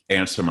would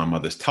answer my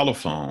mother's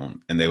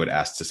telephone, and they would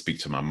ask to speak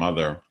to my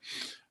mother,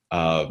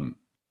 um,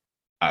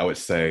 I would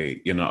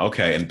say,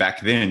 okay. And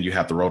back then you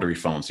had the rotary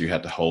phone, so you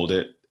had to hold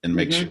it and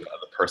make sure mm-hmm, the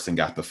other person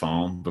got the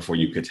phone before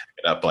you mm-hmm, could take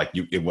it up. Like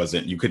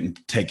you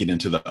couldn't take it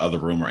into the other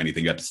room or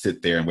anything. You had to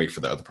sit there and wait for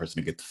the other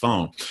person to get the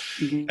phone.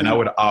 And I mm-hmm,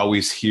 would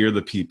always hear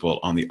the people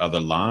on the other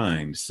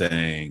line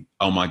saying,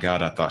 "Oh my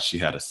God, I thought she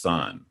had a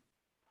son.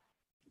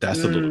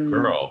 That's a little mm,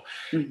 girl."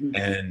 mm-hmm,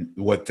 And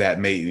what that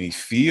made me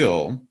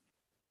feel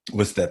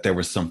was that there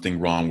was something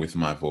wrong with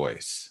my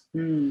voice.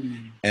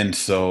 mm, And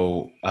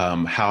so,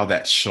 how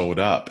that showed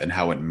up and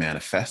how it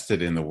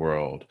manifested in the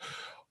world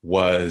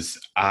was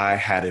I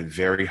had a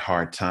very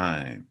hard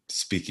time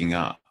speaking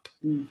up.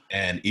 Mm.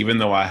 And even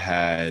though I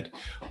had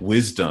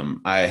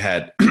wisdom, I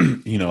had,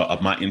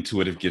 my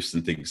intuitive gifts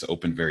and things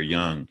opened very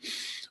young,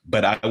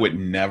 but I would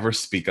never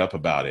speak up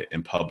about it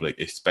in public,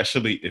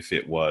 especially if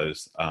it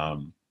was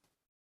not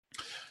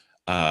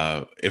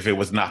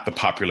the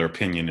popular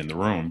opinion in the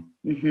room.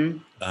 Mm-hmm.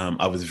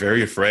 I was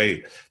very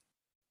afraid.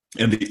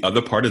 And the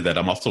other part of that,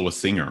 I'm also a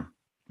singer.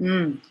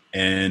 Mm.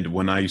 And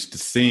when I used to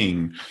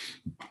sing,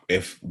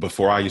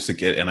 before I used to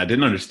get, and I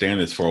didn't understand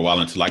this for a while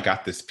until I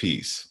got this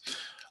piece.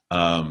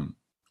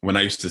 When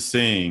I used to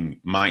sing,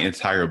 my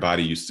entire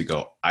body used to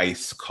go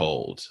ice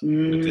cold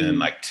within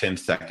like 10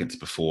 seconds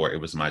before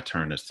it was my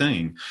turn to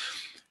sing.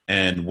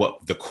 And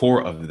what the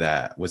core of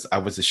that was, I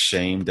was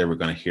ashamed they were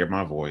going to hear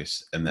my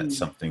voice and that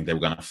they were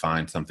going to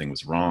find something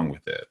was wrong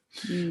with it.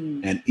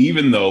 And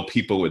even though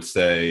people would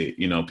say,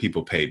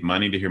 people paid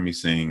money to hear me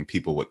sing,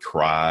 people would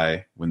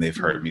cry when they've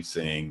heard me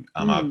sing.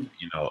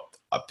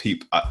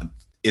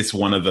 It's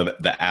one of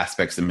the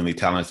aspects of Many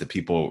Talents that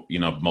people,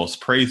 most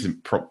praise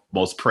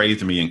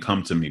me and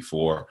come to me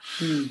for.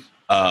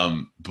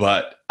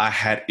 But I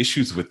had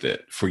issues with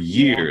it for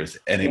years.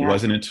 And it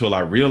wasn't until I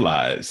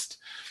realized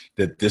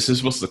that this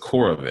was the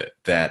core of it,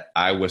 that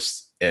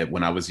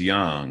when I was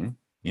young,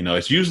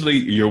 it's usually,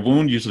 your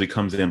wound usually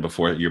comes in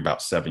before you're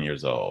about 7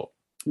 years old,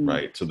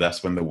 right? So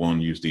that's when the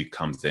wound usually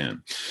comes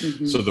in.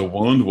 So the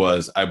wound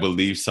was, I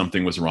believe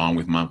something was wrong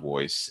with my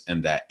voice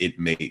and that it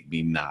made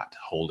me not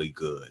wholly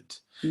good.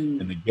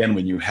 And again,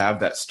 when you have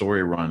that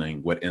story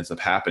running, what ends up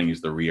happening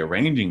is the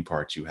rearranging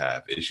part you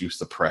have is you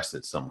suppress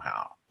it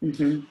somehow.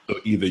 So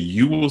either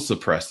you will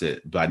suppress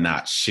it by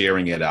not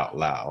sharing it out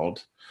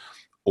loud,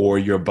 or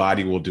your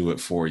body will do it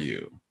for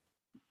you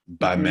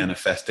by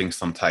manifesting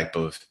some type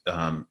of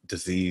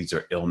disease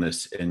or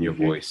illness in your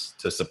voice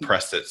to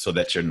suppress it so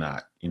that you're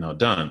not,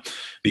 done.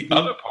 The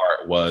other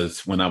part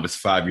was when I was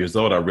 5 years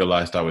old, I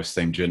realized I was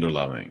same gender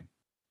loving.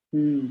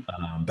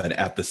 But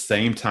at the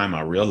same time,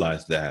 I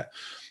realized that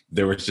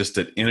there was just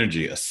an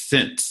energy, a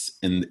sense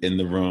in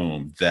the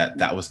room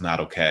that was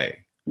not okay.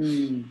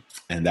 And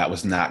that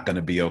was not going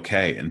to be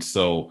okay. And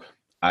so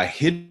I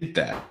hid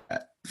that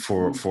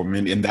for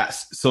many, and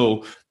that's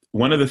so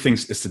one of the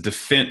things is a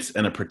defense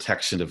and a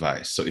protection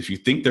device. So if you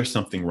think there's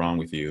something wrong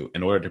with you,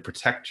 in order to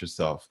protect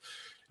yourself,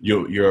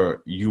 you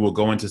will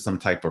go into some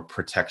type of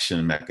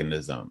protection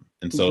mechanism.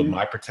 And so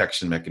my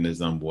protection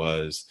mechanism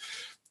was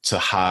to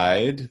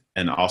hide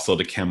and also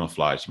to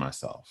camouflage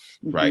myself,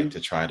 right? To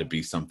try to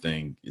be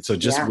something. So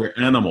we're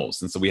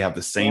animals. And so we have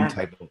the same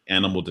type of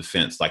animal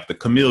defense, like the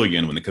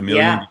chameleon. When the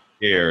chameleon gets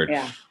scared,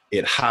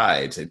 it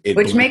hides.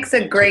 Which makes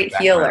a great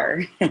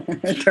healer,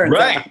 it turns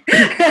out.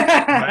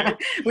 Right.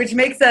 Which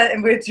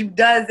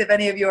does, if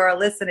any of you are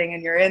listening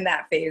and you're in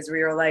that phase where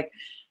you're like,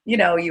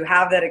 you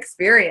have that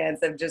experience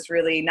of just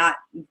really not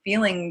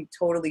feeling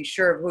totally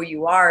sure of who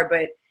you are,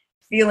 but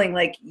feeling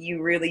like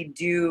you really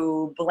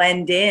do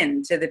blend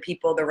in to the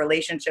people, the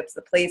relationships,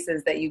 the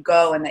places that you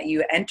go and that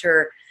you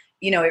enter,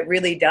 it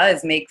really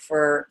does make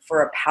for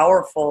a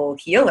powerful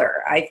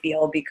healer, I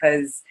feel,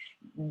 because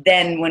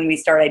then when we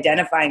start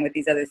identifying with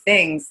these other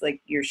things, like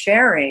you're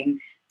sharing,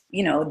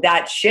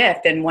 that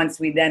shift. And once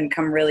we then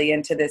come really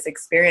into this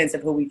experience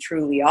of who we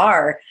truly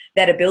are,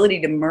 that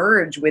ability to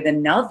merge with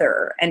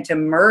another and to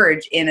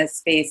merge in a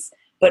space,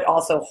 but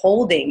also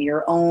holding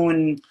your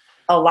own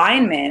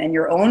alignment and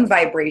your own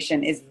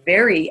vibration is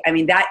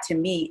that to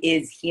me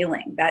is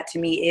healing. That to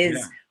me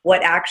is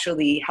what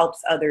actually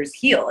helps others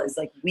heal, is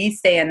like we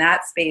stay in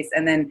that space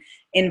and then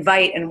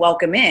invite and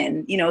welcome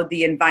in,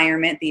 the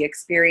environment, the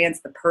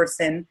experience, the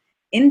person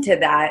into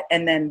that.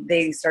 And then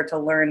they start to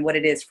learn what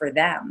it is for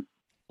them.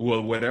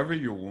 Well, whatever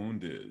your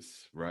wound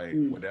is, right?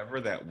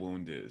 Whatever that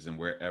wound is and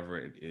wherever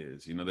it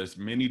is, there's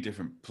many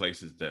different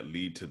places that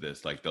lead to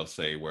this. Like they'll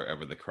say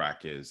wherever the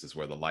crack is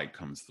where the light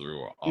comes through,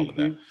 or all of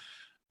that.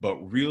 But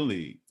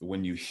really,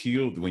 when you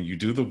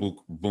do the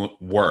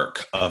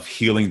work of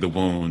healing the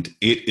wound,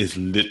 it is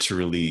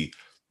literally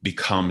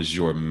becomes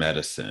your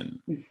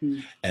medicine.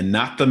 And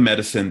not the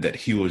medicine that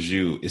heals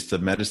you. It's the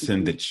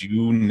medicine that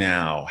you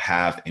now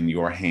have in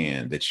your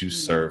hand that you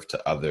serve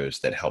to others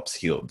that helps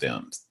heal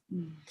them.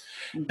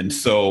 And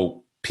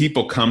so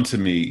people come to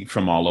me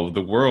from all over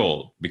the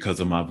world because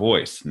of my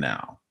voice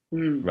now.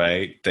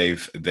 Right. They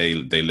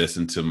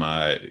listen to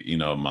my,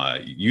 my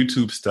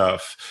YouTube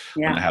stuff.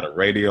 When I had a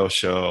radio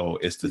show,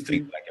 it's the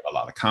thing that I get a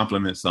lot of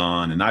compliments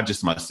on, and not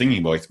just my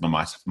singing voice,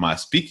 but my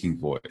speaking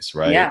voice.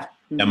 Right. Yeah.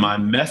 And my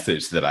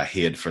message that I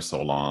hid for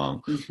so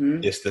long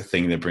is the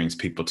thing that brings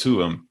people to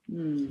them.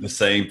 The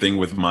same thing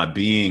with my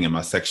being and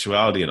my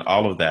sexuality and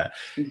all of that.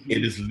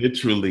 It is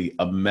literally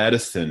a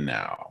medicine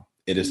now.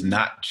 It is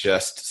not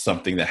just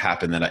something that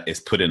happened that is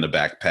put in a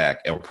backpack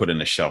or put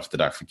in a shelf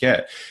that I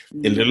forget.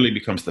 It literally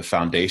becomes the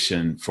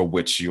foundation for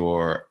which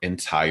your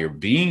entire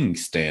being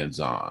stands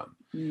on.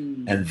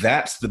 And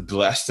that's the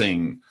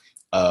blessing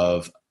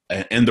of,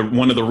 and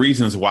one of the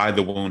reasons why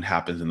the wound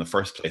happens in the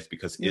first place,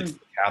 because it's the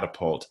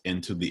catapult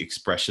into the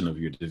expression of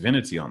your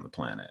divinity on the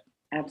planet.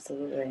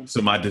 Absolutely.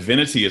 So my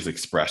divinity is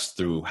expressed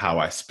through how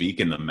I speak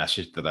and the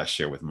message that I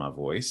share with my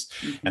voice,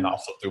 and Mm-hmm.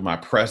 also through my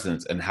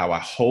presence and how I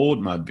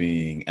hold my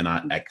being and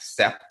I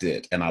accept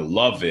it and I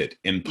love it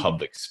in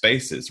public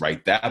spaces,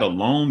 right? That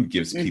alone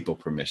gives people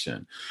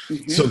permission.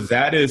 So Mm-hmm.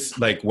 that is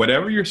like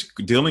whatever you're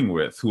dealing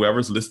with,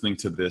 whoever's listening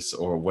to this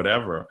or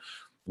whatever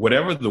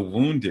the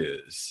wound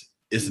is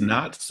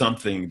not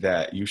something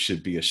that you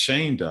should be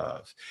ashamed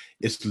of.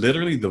 It's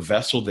literally the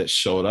vessel that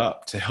showed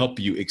up to help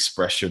you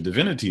express your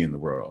divinity in the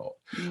world.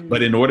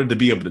 But in order to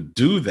be able to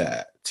do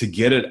that, to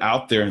get it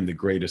out there in the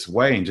greatest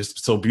way, and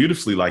just so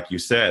beautifully, like you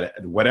said,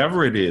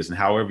 whatever it is, and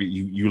however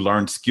you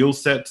learn skill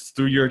sets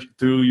through your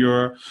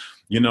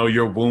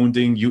your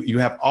wounding, you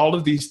have all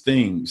of these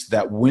things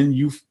that when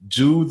you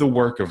do the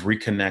work of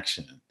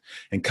reconnection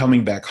and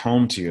coming back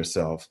home to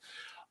yourself,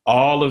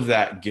 all of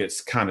that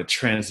gets kind of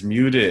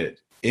transmuted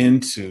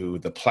into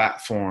the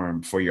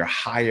platform for your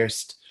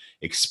highest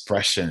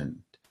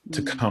expression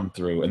to come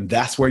through. And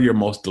that's where your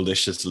most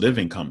delicious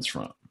living comes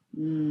from.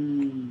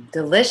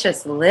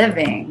 Delicious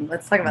living.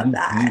 Let's talk about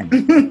that.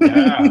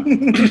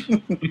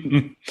 Mm-hmm.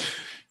 Yeah.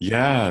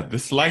 Yeah,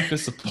 this life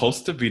is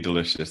supposed to be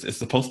delicious. It's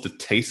supposed to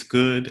taste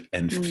good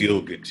and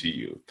feel good to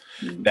you.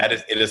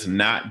 It is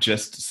not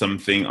just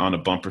something on a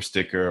bumper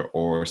sticker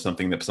or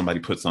something that somebody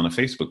puts on a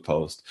Facebook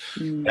post.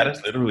 That is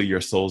literally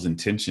your soul's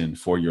intention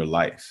for your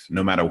life.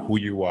 No matter who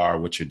you are,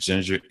 what your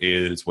gender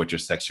is, what your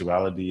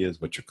sexuality is,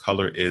 what your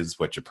color is,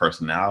 what your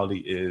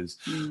personality is,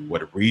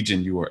 what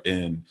region you are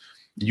in,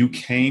 you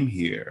came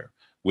here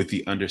with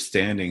the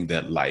understanding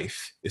that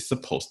life is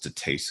supposed to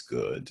taste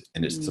good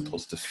and it's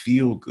supposed to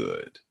feel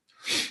good.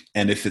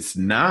 And if it's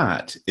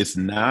not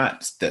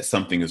that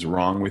something is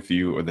wrong with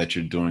you or that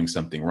you're doing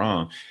something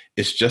wrong.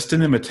 It's just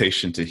an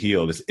invitation to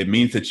heal. It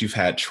means that you've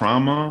had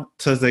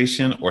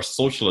traumatization or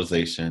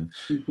socialization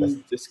that's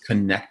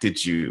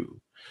disconnected you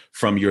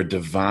from your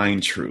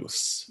divine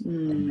truths.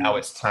 And now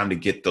it's time to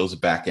get those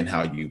back in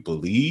how you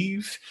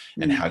believe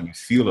and how you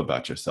feel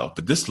about yourself.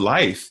 But this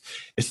life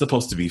is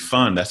supposed to be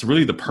fun. That's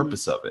really the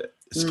purpose of it.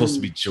 It's supposed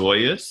to be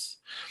joyous.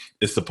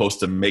 It's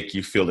supposed to make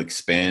you feel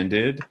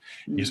expanded.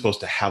 You're supposed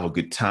to have a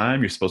good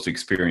time. You're supposed to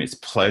experience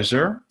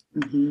pleasure.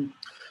 And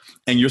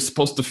you're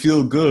supposed to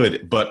feel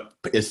good, but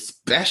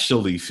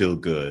especially feel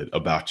good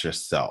about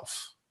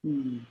yourself.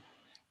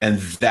 And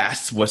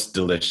that's what's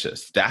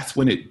delicious. That's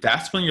when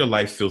your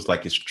life feels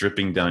like it's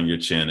dripping down your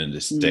chin and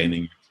it's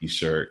staining your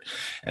t-shirt.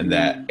 And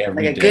that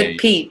every like a day, good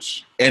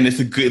peach. And it's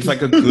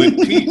like a good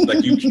peach.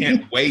 Like you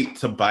can't wait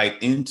to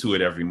bite into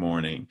it every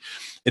morning.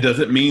 It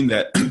doesn't mean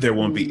that there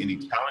won't be any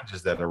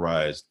challenges that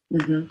arise,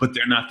 but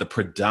they're not the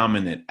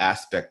predominant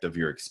aspect of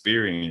your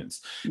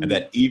experience. And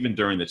that even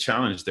during the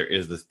challenge, there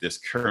is this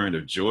current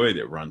of joy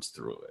that runs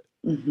through it.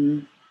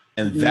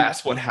 And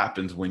that's what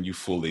happens when you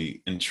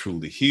fully and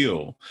truly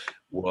heal.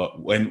 Well,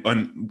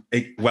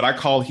 what I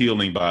call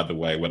healing, by the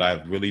way, what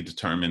I've really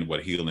determined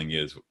what healing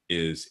is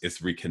it's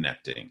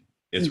reconnecting.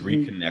 It's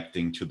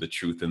reconnecting to the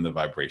truth and the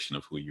vibration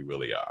of who you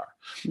really are.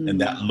 And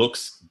that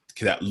looks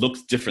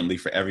differently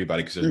for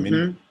everybody because there's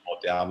many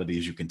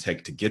modalities you can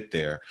take to get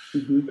there.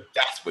 But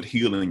that's what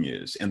healing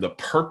is. And the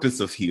purpose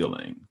of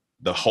healing,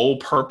 the whole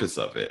purpose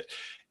of it,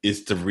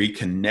 is to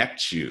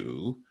reconnect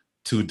you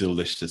to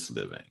delicious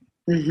living.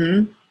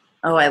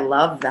 Oh, I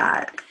love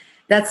that.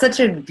 That's such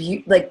a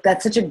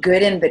that's such a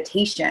good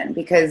invitation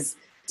because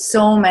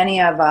so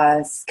many of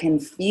us can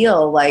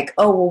feel like,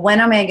 oh, well, when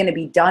am I going to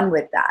be done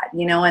with that?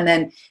 And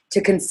then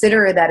to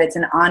consider that it's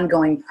an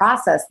ongoing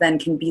process then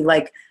can be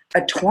like a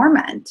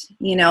torment,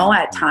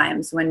 at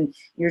times when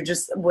you're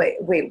just,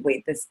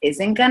 wait, this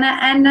isn't going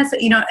to end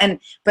necessarily,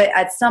 but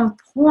at some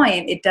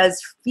point it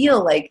does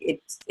feel like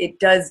it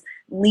does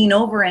lean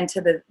over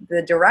into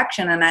the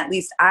direction. And at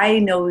least I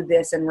know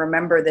this and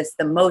remember this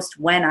the most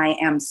when I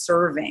am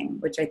serving,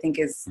 which I think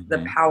is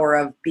the power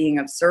of being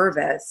of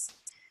service,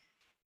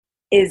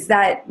 is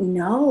that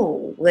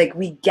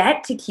we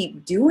get to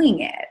keep doing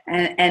it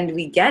and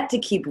we get to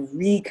keep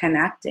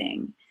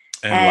reconnecting.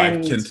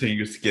 And life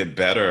continues to get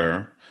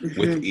better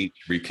with each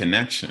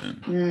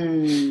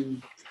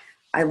reconnection.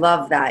 I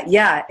love that.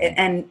 Yeah.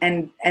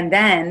 And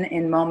then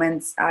in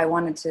moments, I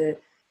wanted to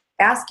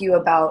ask you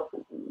about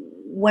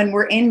when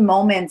we're in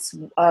moments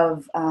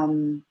of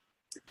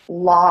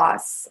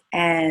loss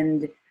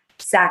and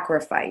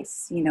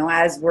sacrifice,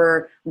 as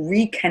we're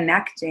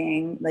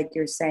reconnecting, like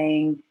you're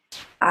saying,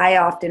 I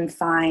often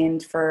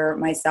find for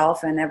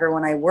myself and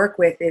everyone I work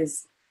with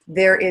is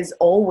there is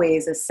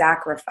always a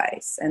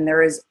sacrifice and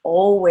there is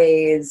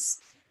always,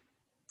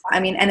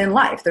 and in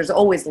life, there's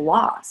always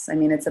loss.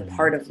 It's a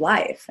part of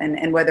life.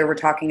 And whether we're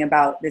talking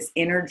about this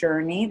inner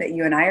journey that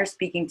you and I are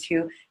speaking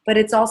to, but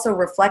it's also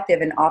reflective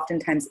and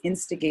oftentimes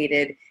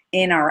instigated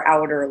in our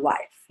outer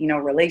life,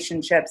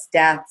 relationships,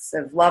 deaths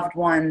of loved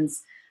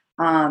ones,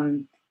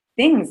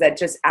 things that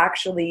just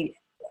actually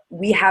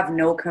we have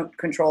no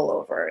control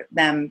over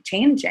them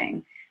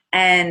changing.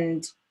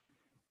 And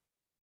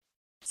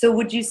so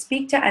would you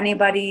speak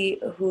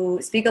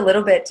a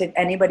little bit to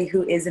anybody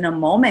who is in a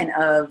moment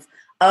of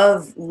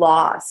of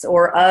loss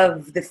or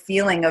of the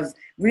feeling of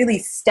really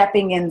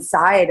stepping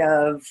inside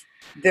of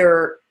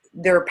their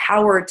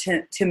power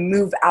to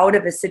move out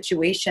of a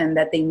situation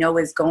that they know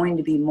is going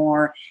to be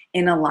more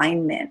in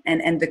alignment,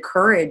 and the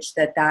courage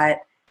that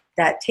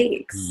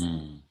takes.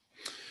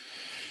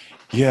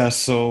 Yeah,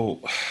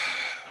 so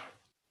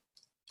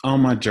on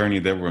my journey,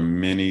 there were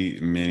many,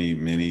 many,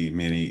 many,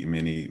 many,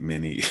 many,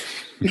 many,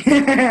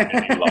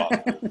 many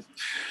losses,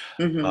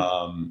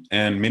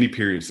 and many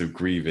periods of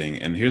grieving.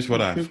 And here's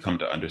what I've come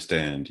to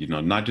understand,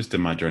 not just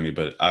in my journey,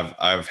 but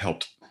I've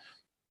helped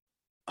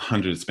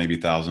hundreds, maybe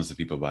thousands of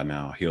people by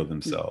now heal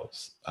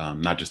themselves,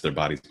 not just their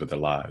bodies, but their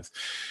lives.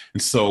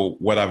 And so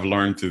what I've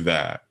learned through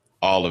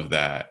all of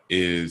that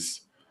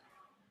is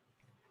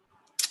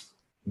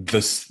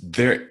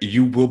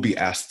you will be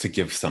asked to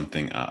give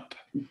something up.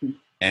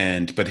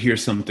 But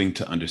here's something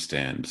to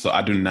understand. So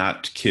I do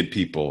not kid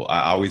people.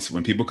 I always,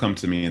 when people come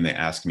to me and they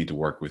ask me to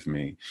work with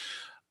me,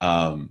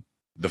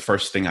 the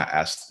first thing I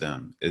ask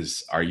them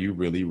is, are you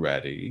really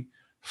ready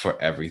for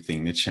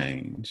everything to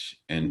change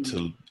and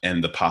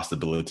the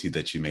possibility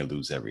that you may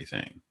lose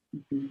everything?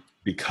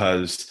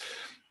 Because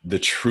the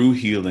true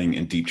healing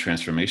and deep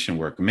transformation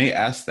work may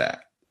ask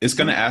that. It's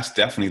going to ask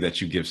definitely that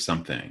you give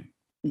something.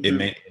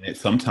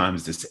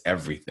 Sometimes it's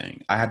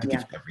everything. I had to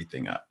give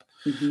everything up.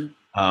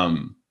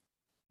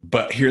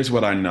 But here's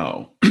what I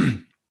know.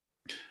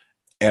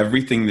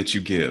 Everything that you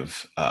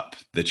give up,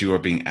 that you are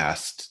being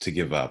asked to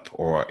give up,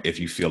 or if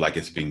you feel like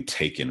it's being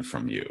taken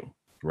from you,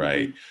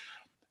 right?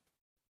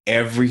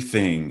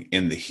 Everything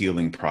in the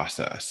healing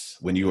process,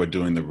 when you are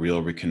doing the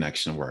real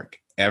reconnection work,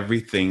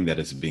 everything that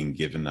is being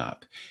given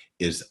up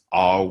is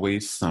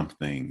always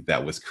something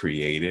that was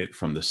created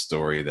from the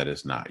story that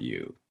is not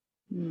you.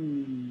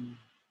 And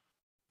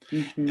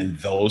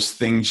those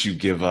things you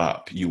give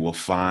up, you will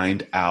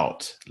find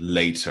out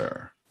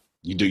later.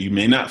 You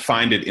may not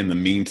find it in the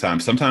meantime.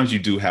 Sometimes you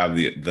do have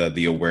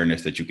the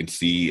awareness that you can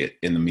see it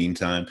in the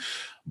meantime,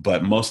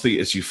 but mostly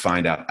it's you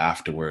find out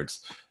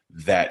afterwards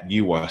that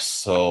you are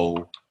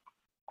so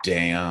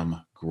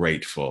damn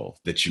grateful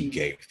that you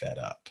gave that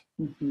up,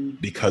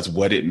 because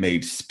what it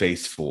made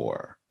space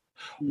for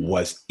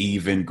was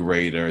even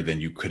greater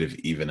than you could have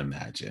even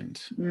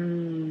imagined.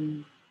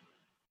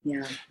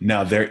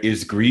 Now there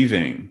is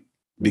grieving,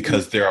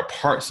 because there are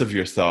parts of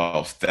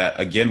yourself that,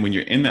 again, when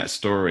you're in that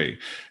story,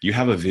 you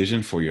have a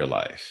vision for your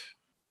life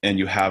and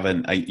you have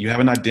an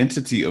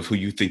identity of who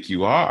you think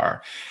you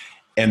are.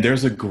 And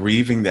there's a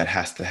grieving that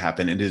has to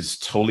happen. It is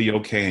totally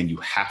okay. And you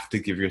have to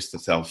give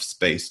yourself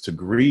space to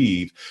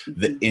grieve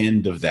the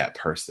end of that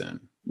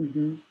person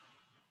and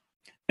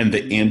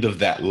the end of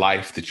that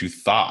life that you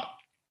thought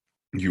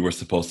you were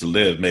supposed to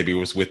live. Maybe it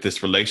was with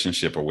this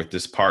relationship or with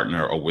this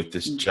partner or with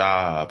this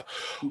job,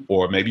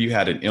 or maybe you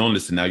had an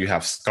illness and now you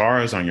have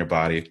scars on your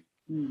body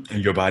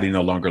and your body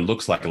no longer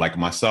looks like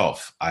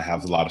myself. I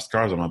have a lot of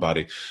scars on my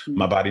body.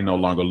 My body no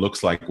longer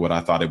looks like what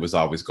I thought it was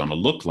always going to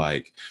look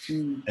like.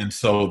 And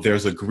so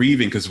there's a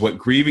grieving, because what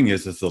grieving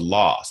is a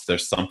loss.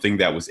 There's something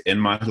that was in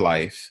my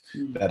life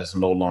that is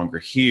no longer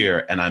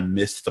here, and I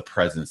miss the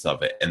presence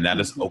of it. And that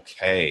is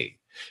okay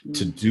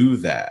to do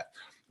that.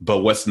 But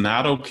what's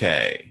not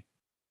okay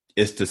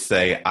is to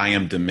say, I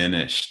am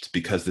diminished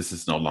because this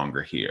is no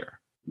longer here.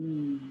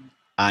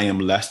 I am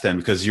less than,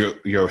 because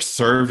you're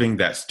serving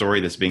that story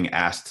that's being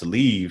asked to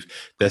leave,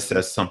 that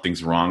says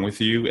something's wrong with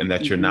you and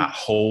that you're not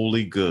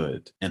wholly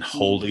good and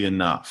wholly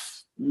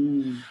enough.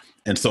 And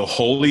so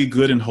wholly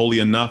good and wholly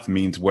enough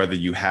means whether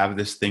you have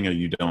this thing or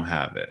you don't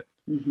have it.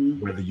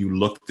 Whether you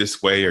look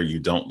this way or you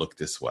don't look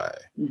this way,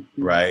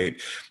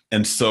 right?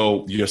 And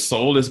so your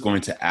soul is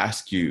going to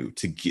ask you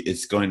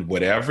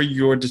whatever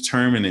you're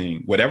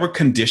determining, whatever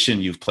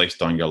condition you've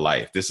placed on your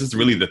life, this is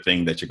really the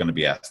thing that you're going to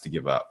be asked to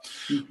give up.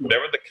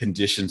 Whatever the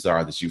conditions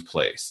are that you've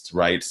placed,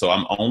 right? So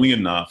I'm only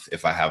enough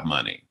if I have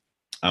money.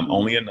 I'm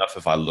only enough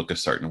if I look a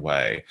certain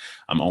way.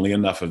 I'm only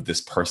enough if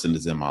this person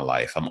is in my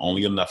life. I'm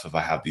only enough if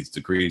I have these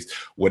degrees.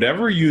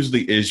 Whatever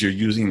usually is, you're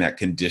using that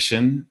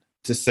condition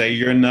to say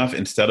you're enough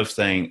instead of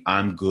saying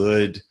I'm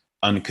good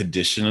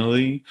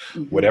unconditionally.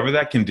 Whatever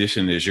that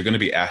condition is, you're going to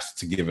be asked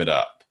to give it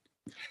up.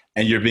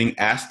 And you're being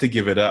asked to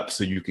give it up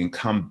so you can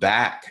come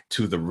back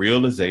to the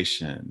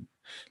realization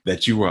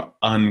that you are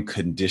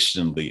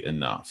unconditionally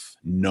enough,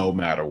 no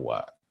matter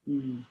what.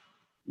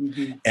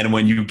 And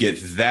when you get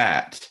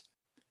that,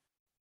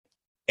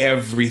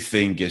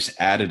 everything gets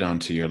added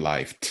onto your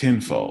life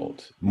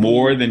tenfold,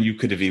 more than you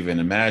could have even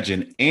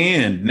imagined.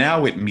 And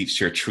now it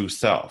meets your true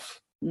self.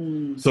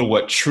 So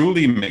what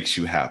truly makes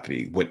you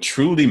happy, what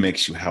truly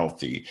makes you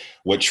healthy,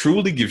 what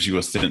truly gives you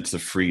a sense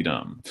of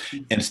freedom,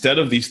 instead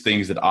of these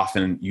things that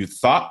often you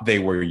thought they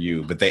were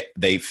you, but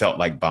they felt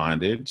like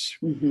bondage.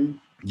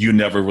 You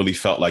never really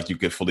felt like you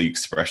could fully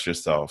express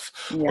yourself,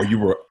 or you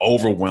were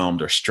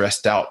overwhelmed or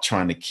stressed out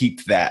trying to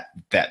keep that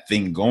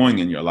thing going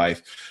in your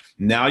life.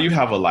 Now you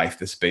have a life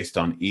that's based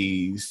on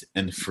ease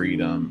and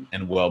freedom Mm,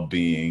 and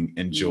well-being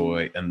and mm,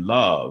 joy and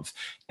love.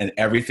 And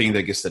everything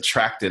that gets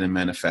attracted and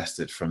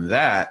manifested from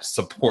that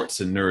supports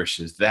and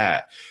nourishes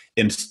that,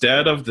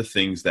 instead of the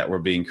things that were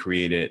being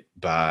created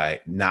by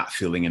not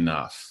feeling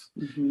enough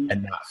mhm,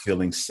 and not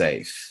feeling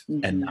safe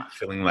and mhm, not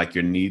feeling like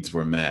your needs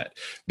were met,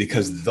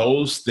 because mm,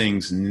 those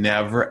things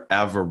never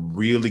ever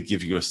really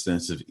give you a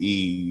sense of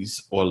ease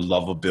or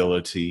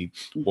lovability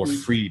or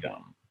mhm.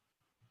 freedom.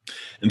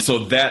 And so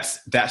that's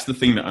the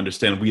thing to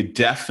understand. We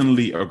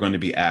definitely are going to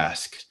be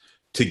asked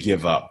to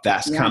give up.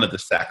 That's Yeah, kind of the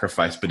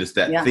sacrifice, but it's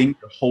that yeah. thing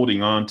you're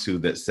holding on to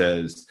that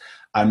says,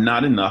 I'm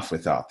not enough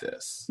without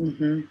this.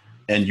 Mhm,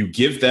 And you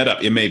give that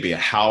up. It may be a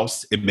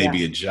house, it may yeah.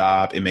 be a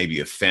job, it may be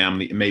a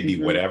family, it may be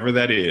Mhm, whatever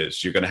that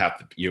is. You're going to have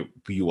to,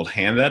 you will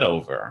hand that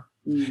over.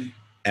 mm,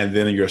 And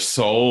then your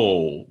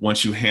soul,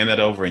 once you hand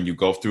that over and you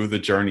go through the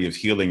journey of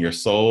healing, your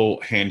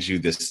soul hands you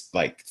this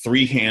like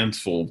 3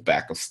 handful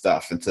back of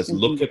stuff and says,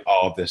 look mhm, at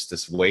all this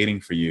that's waiting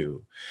for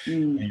you.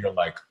 mm. And you're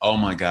like, oh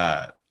my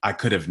God, I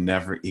could have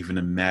never even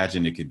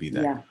imagined it could be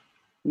that. Yeah,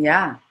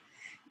 yeah.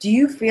 Do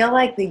you feel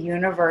like the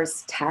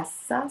universe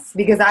tests us?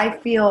 Because I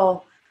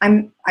feel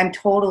I'm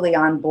totally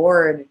on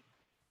board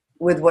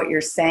with what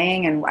you're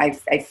saying, and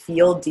I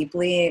feel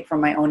deeply from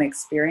my own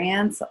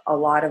experience. A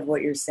lot of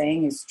what you're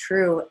saying is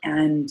true,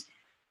 and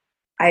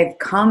I've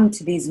come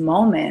to these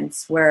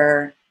moments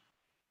where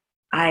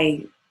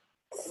I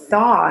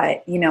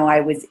thought,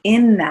 I was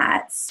in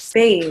that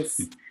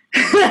space.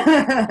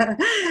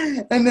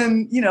 And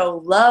then,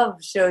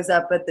 love shows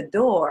up at the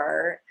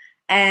door,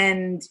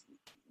 and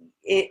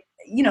it,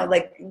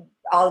 like,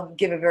 I'll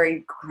give a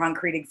very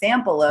concrete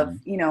example of,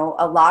 Mhm.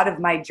 a lot of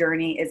my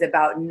journey is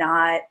about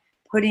not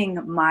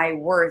putting my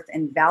worth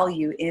and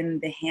value in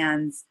the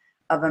hands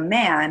of a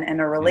man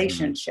and a Mhm.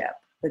 relationship.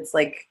 It's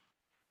like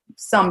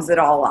sums it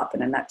all up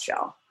in a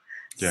nutshell.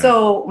 Yeah.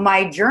 So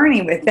my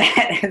journey with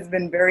that has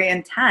been very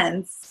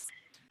intense,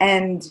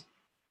 and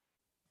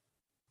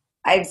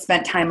I've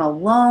spent time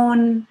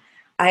alone.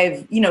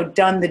 I've,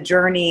 done the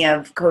journey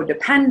of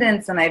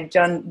codependence, and I've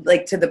done,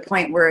 like, to the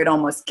point where it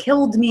almost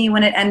killed me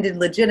when it ended,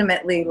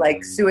 legitimately, like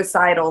Mhm.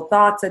 suicidal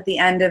thoughts at the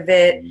end of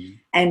it, Mhm.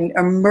 and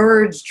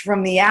emerged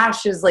from the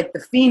ashes like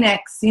the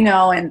phoenix,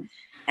 and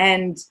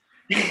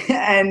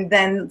and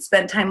then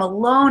spent time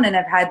alone, and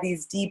I've had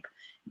these deep,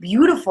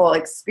 beautiful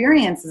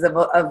experiences of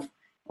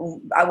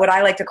what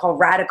I like to call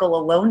radical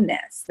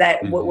aloneness,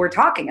 that what we're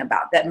Mhm. talking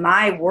about, that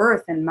my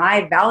worth and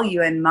my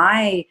value and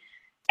my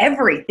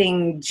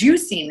everything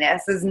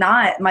juiciness is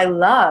not, my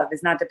love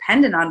is not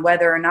dependent on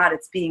whether or not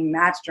it's being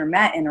matched or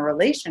met in a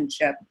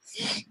relationship.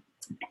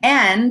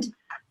 And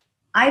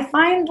I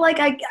find, like,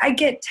 I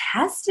get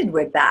tested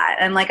with that,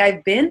 and like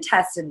I've been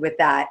tested with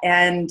that,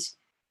 and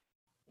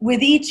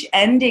with each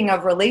ending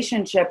of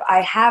relationship,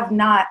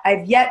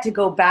 I've yet to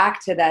go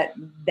back to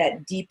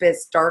that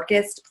deepest,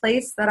 darkest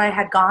place that I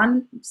had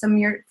gone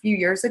few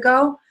years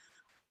ago,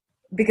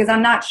 because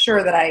I'm not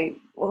sure that I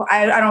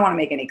don't want to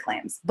make any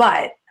claims,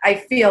 but I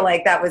feel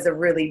like that was a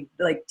really,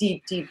 like,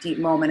 deep, deep, deep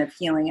moment of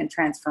healing and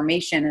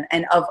transformation,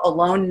 and of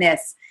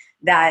aloneness,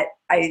 that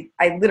I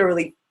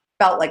literally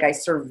felt like I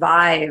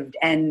survived,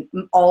 and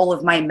all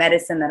of my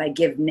medicine that I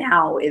give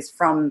now is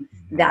from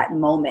Mhm. that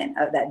moment,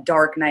 of that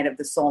dark night of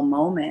the soul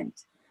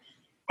moment.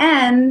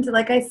 And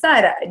like I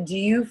said, do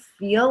you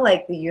feel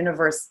like the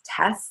universe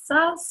tests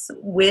us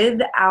with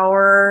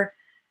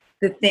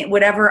the thing,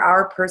 whatever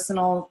our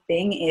personal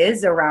thing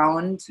is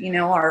around,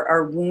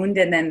 our wound,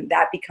 and then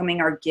that becoming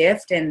our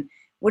gift? And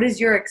what is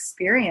your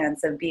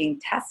experience of being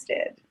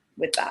tested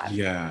with that?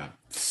 Yeah.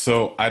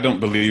 So I don't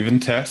believe in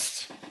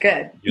tests,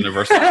 Good.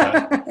 universal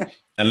tests.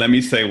 And let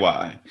me say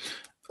why.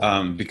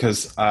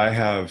 Because I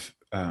have,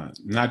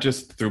 not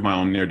just through my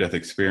own near-death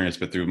experience,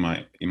 but through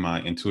my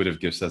intuitive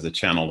gifts as a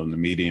channel and the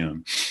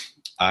medium,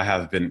 I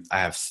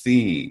have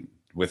seen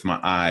with my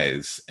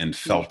eyes and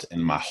felt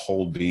in my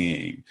whole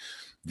being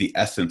the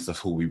essence of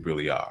who we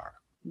really are.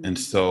 And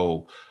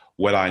so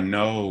what I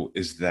know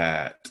is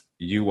that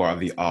you are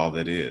the all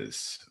that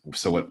is.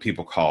 So what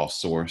people call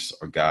source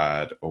or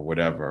God or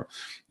whatever,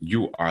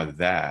 you are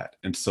that.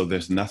 And so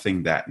there's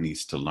nothing that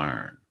needs to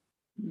learn.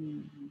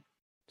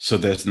 So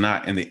there's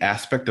not in the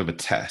aspect of a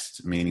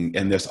test, meaning,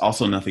 and there's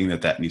also nothing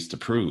that needs to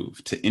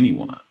prove to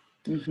anyone.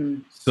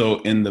 Mm-hmm.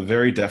 So in the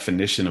very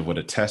definition of what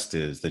a test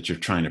is, that you're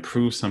trying to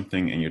prove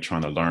something and you're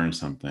trying to learn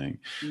something,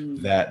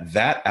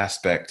 that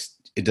aspect,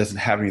 it doesn't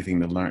have anything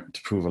to learn,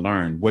 to prove or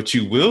learn. What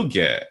you will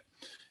get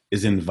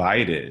is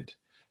invited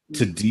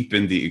to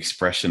deepen the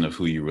expression of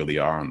who you really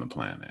are on the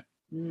planet.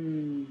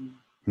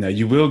 Now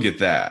you will get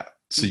that.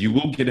 So you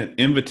will get an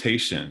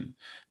invitation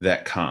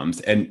that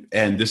comes, and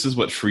this is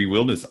what free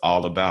will is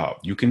all about.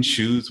 You can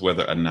choose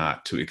whether or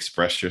not to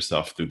express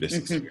yourself through this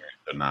Mm-hmm.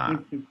 experience or not,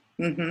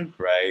 Mm-hmm. Mm-hmm.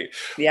 right?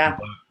 Yeah.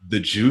 But the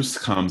juice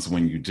comes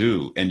when you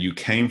do, and you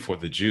came for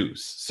the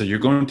juice. So you're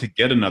going to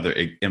get another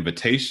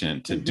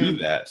invitation to do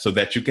Mm-hmm. that so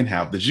that you can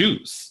have the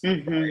juice,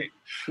 Mm-hmm. right?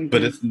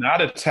 But Mm-hmm. it's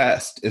not a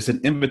test, it's an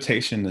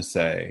invitation to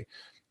say,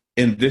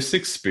 in this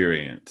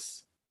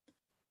experience,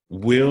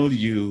 will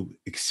you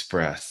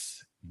express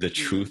the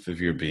truth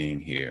of your being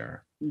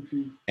here,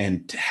 mm-hmm.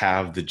 and to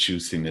have the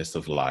juiciness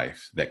of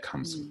life that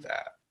comes with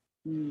that.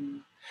 Mm-hmm.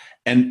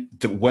 And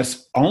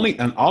what's only,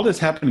 and all that's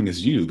happening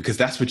is you, because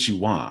that's what you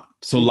want.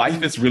 So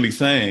life is really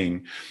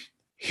saying,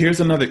 here's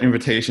another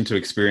invitation to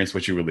experience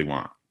what you really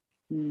want.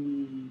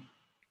 Mm-hmm.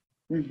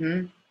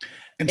 And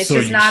it's so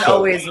just not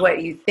always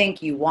what you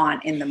think you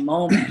want in the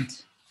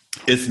moment.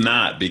 It's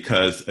not,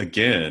 because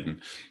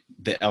again,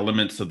 the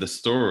elements of the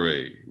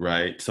story,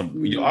 right?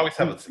 You always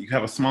have you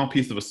have a small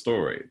piece of a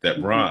story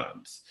that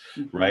runs,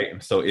 right?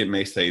 And so it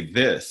may say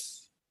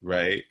this,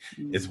 right,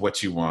 is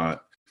what you want.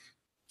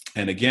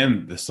 And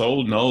again, the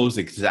soul knows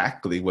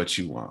exactly what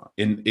you want.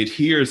 And it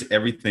hears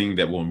everything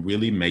that will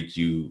really make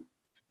you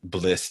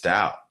blissed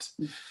out.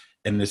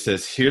 And it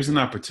says, here's an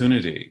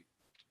opportunity.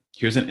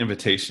 Here's an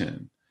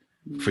invitation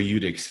for you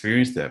to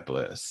experience that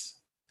bliss.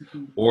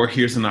 Or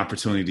here's an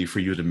opportunity for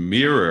you to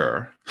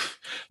mirror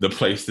the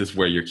places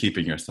where you're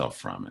keeping yourself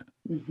from it.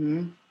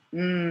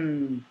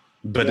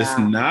 But it's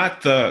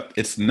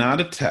not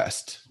a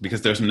test,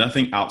 because there's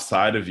nothing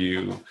outside of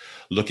you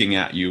looking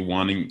at you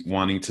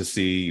wanting to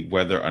see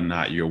whether or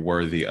not you're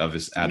worthy of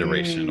his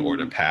adoration or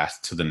to pass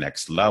to the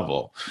next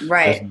level.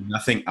 Right. There's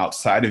nothing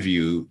outside of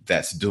you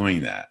that's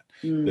doing that.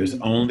 There's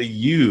only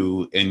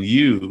you and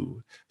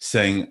you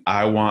saying,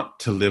 I want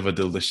to live a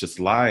delicious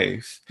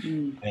life.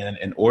 And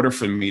in order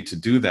for me to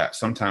do that,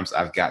 sometimes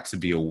I've got to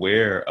be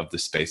aware of the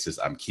spaces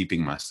I'm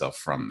keeping myself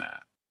from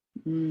that.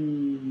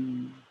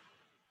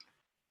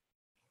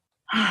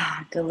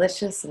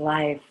 Delicious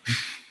life.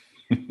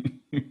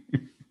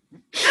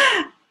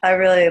 I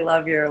really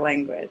love your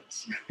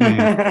language.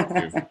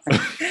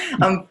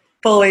 I'm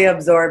fully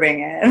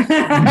absorbing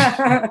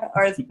it,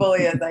 or as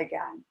fully as I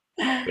can.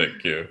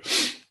 Thank you.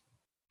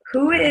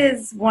 Who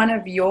is one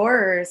of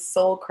your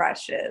soul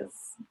crushes?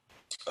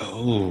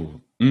 Right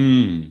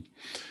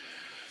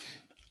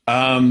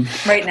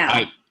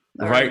now.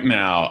 Right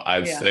now,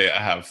 I'd say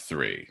I have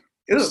 3.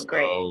 Ooh, so,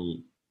 great.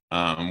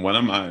 One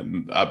of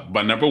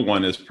my number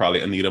one is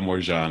probably Anita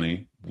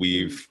Moorjani.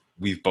 We've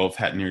both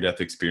had near-death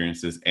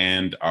experiences,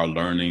 and our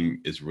learning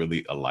is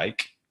really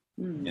alike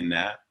in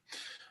that.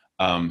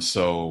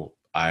 So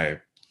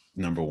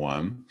number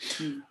one.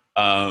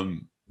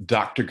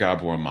 Dr.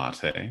 Gabor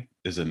Mate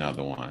is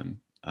another one,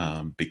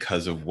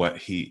 because of what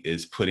he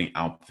is putting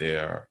out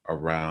there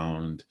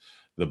around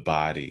the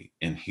body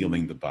and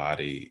healing the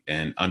body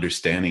and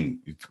understanding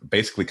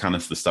basically kind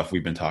of the stuff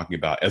we've been talking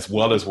about, as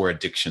well as where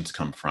addictions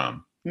come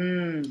from.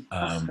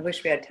 I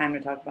wish we had time to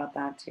talk about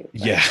that too.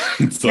 Yeah.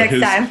 So next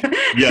time.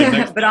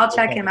 But I'll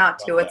check him out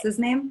too. What's his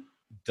name?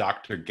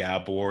 Dr.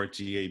 Gabor,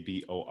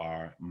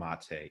 Gabor,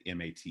 Mate,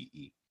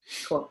 Mate.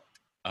 Cool.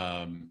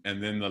 And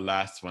then the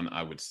last one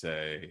I would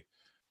say,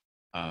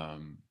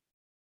 I'm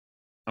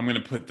going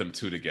to put them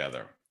two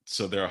together.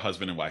 So they're a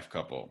husband and wife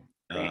couple.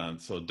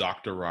 So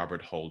Dr.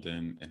 Robert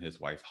Holden and his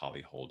wife,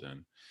 Holly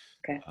Holden.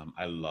 Okay.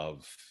 I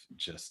love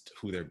just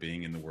who they're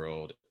being in the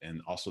world,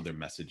 and also their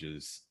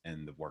messages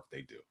and the work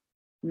they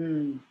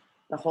do.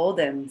 The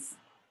Holdens.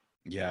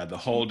 Yeah, the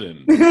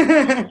Holdens.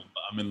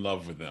 I'm in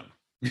love with them.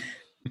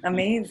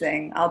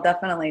 Amazing. I'll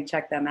definitely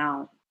check them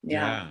out.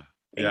 Yeah.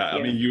 Yeah,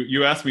 I mean,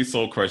 you asked me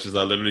soul crushes.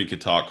 I literally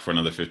could talk for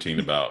another 15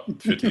 minutes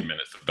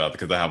about,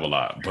 because I have a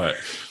lot. But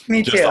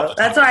me too.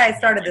 That's why I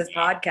started this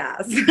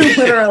podcast.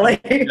 Literally,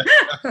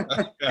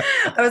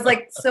 I was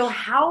like, so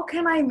how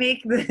can I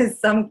make this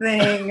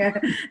something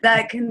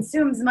that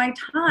consumes my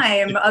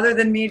time, other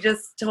than me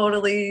just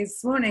totally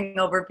swooning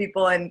over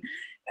people and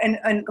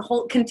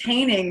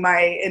containing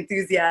my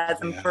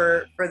enthusiasm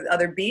for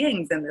other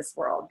beings in this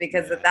world,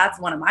 because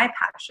that's one of my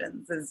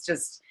passions,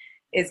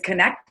 is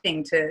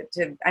connecting to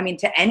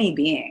any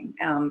being,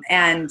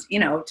 and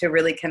to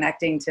really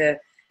connecting to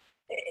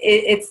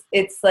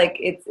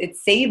it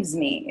saves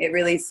me. It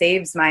really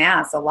saves my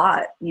ass a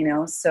lot,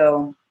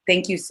 so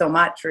thank you so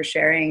much for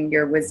sharing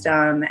your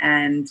wisdom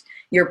and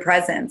your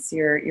presence,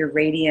 your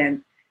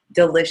radiant,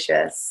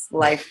 delicious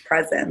life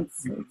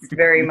presence. It's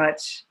very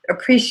much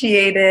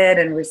appreciated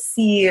and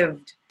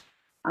received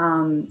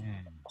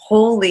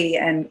wholly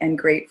and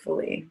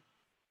gratefully.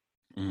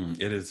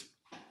 It has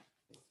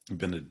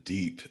been a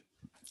deep,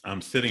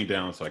 I'm sitting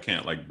down so I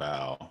can't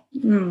bow,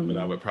 but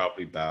I would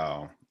probably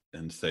bow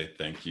and say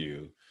thank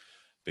you,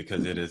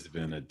 because it has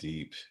been a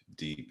deep,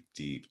 deep,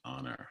 deep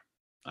honor.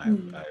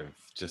 I've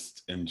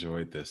just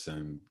enjoyed this,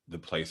 and the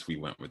place we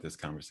went with this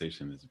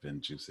conversation has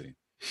been juicy.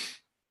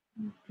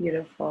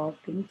 Beautiful.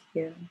 Thank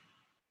you.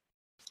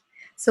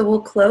 So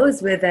we'll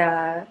close with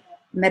a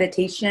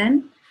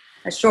meditation,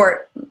 a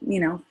short,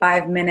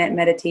 5-minute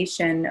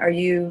meditation. Are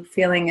you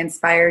feeling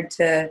inspired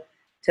to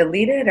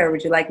lead it, or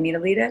would you like me to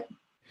lead it?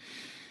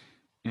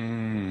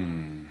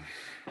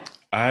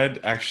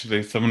 I'd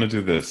actually, so I'm going to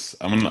do this.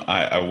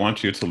 I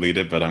want you to lead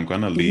it, but I'm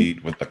going to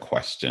lead with a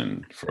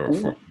question for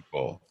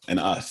people and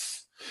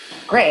us.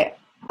 Great.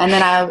 And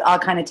then I'll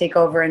kind of take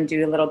over and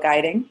do a little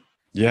guiding.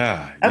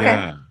 Yeah. Okay.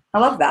 Yeah. I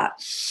love that.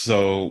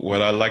 So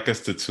what I'd like us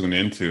to tune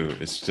into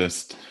is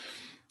just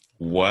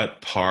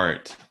what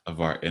part of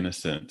our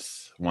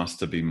innocence wants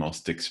to be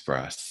most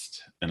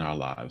expressed, in our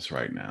lives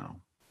right now?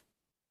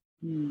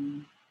 Hmm.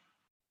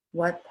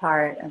 What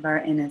part of our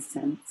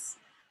innocence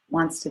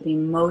wants to be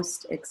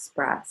most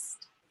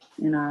expressed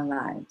in our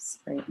lives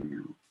right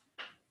now?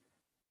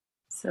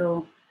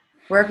 So,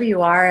 wherever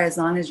you are, as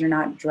long as you're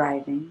not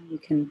driving, you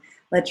can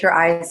let your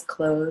eyes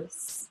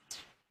close.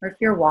 Or if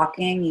you're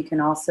walking, you can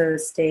also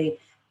stay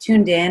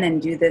tuned in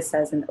and do this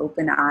as an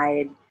open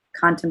eyed,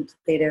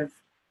 contemplative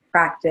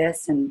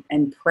practice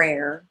and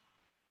prayer.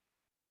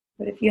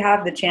 But if you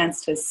have the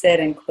chance to sit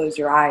and close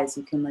your eyes,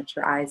 you can let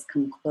your eyes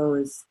come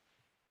closed.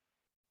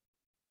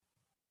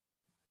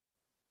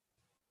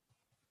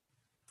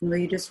 Will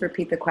you just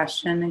repeat the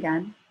question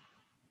again?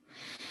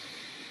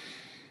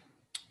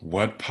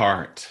 What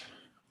part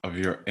of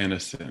your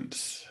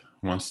innocence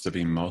wants to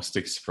be most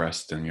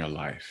expressed in your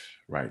life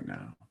right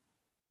now?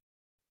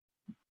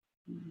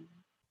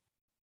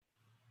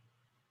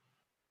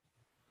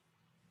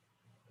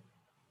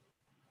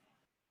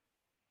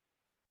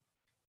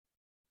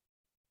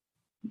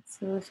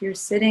 So if you're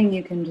sitting,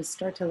 you can just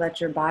start to let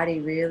your body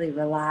really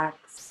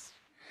relax,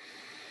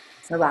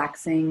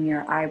 relaxing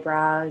your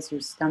eyebrows,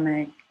 your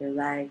stomach, your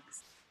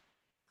legs,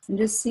 and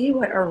just see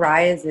what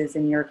arises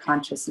in your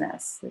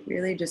consciousness.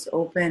 Really just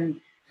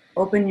open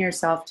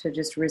yourself to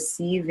just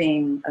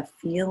receiving a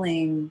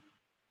feeling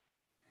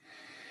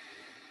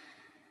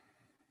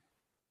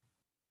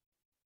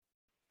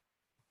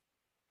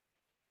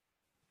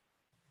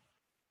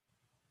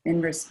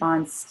in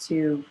response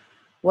to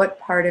what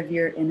part of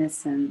your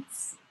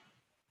innocence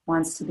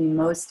wants to be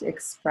most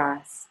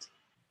expressed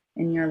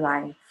in your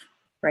life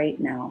right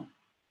now.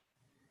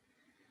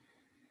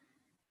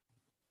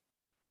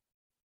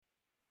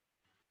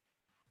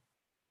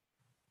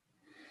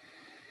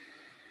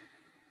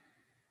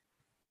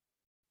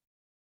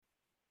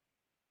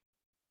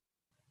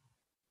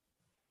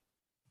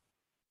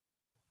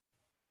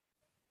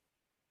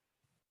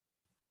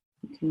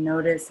 You can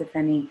notice if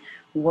any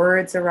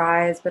words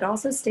arise, but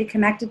also stay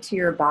connected to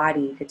your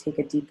body. You could take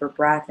a deeper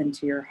breath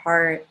into your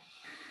heart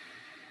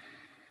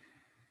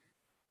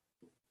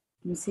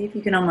and see if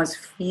you can almost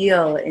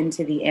feel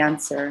into the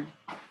answer.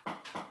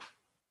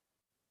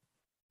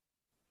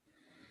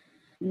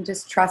 And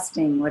just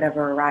trusting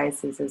whatever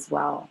arises as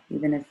well,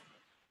 even if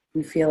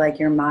you feel like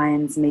your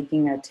mind's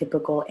making a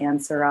typical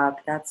answer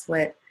up. That's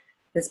what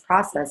this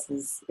process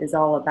is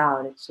all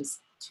about. It's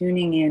just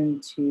tuning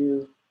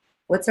into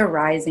what's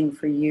arising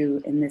for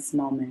you in this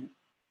moment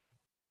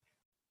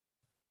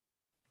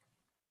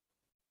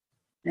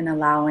and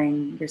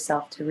allowing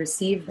yourself to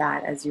receive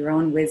that as your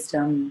own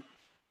wisdom,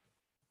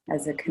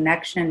 as a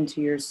connection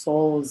to your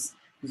soul's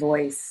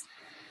voice.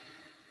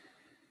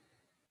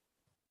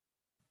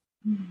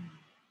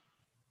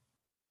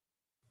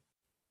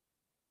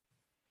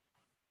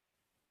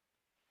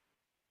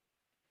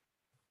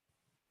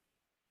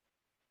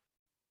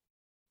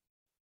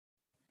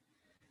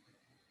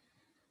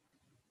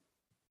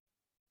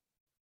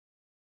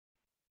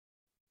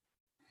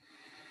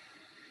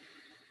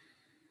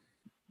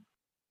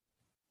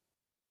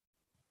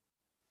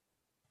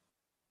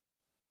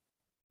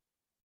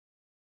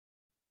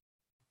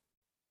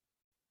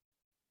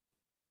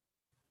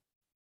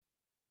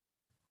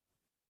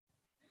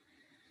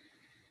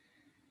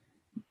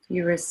 If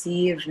you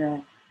receive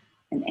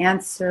an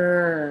answer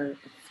or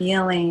a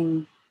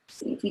feeling,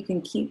 see if you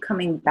can keep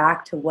coming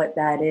back to what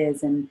that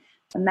is and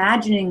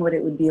imagining what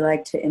it would be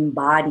like to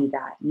embody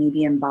that.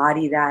 Maybe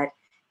embody that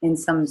in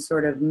some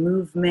sort of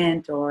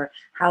movement, or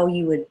how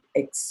you would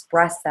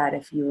express that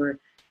if you were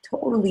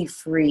totally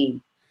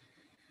free.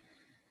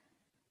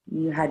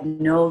 You had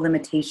no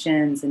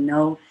limitations and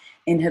no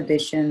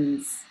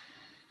inhibitions.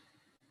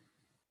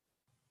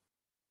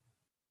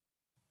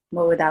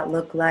 What would that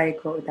look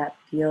like? What would that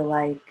feel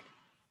like?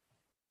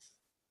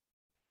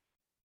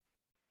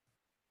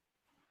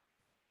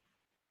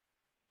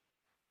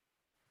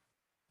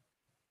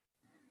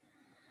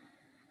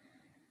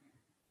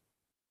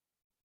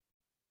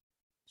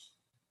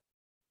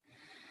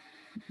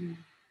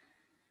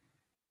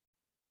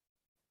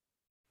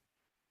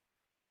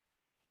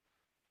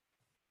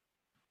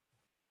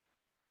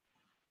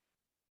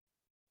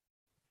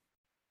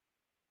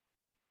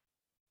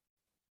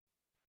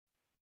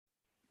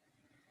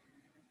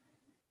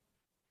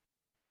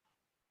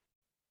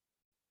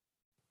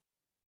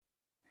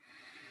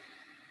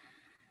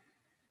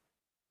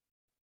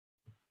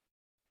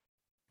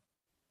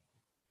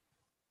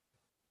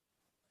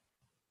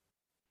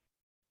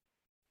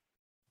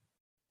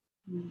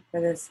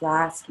 For this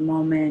last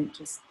moment,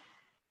 just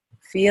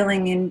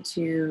feeling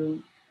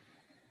into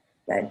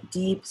that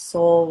deep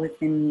soul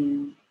within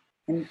you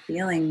and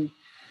feeling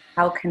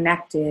how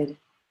connected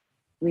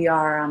we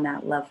are on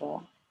that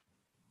level.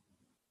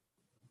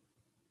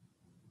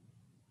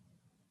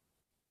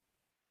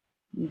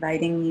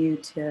 Inviting you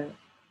to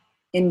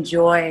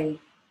enjoy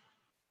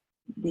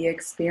the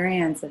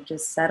experience of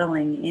just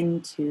settling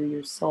into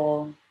your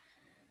soul.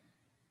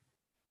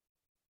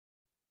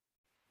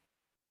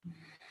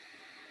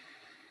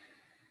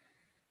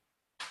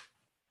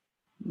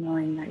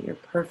 Knowing that you're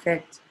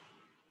perfect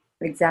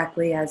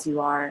exactly as you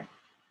are.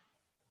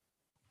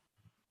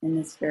 in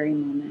this very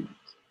moment.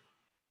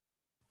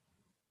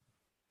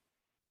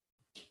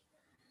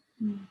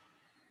 And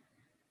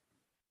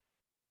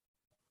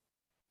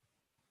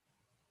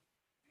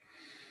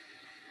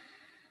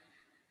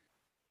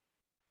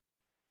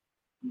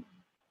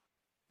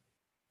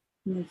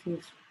if you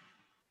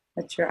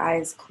let your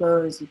eyes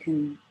close, you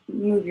can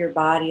move your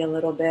body a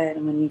little bit,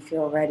 and when you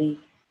feel ready,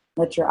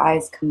 let your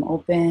eyes come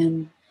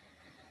open.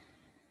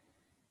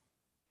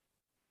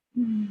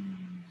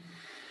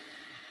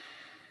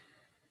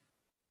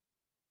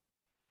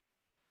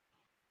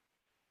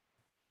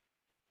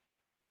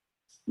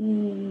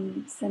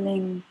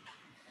 Sending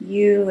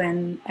you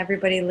and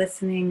everybody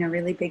listening a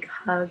really big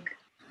hug.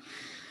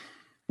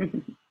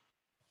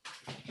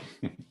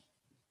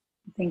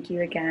 Thank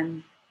you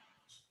again.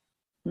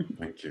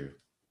 Thank you.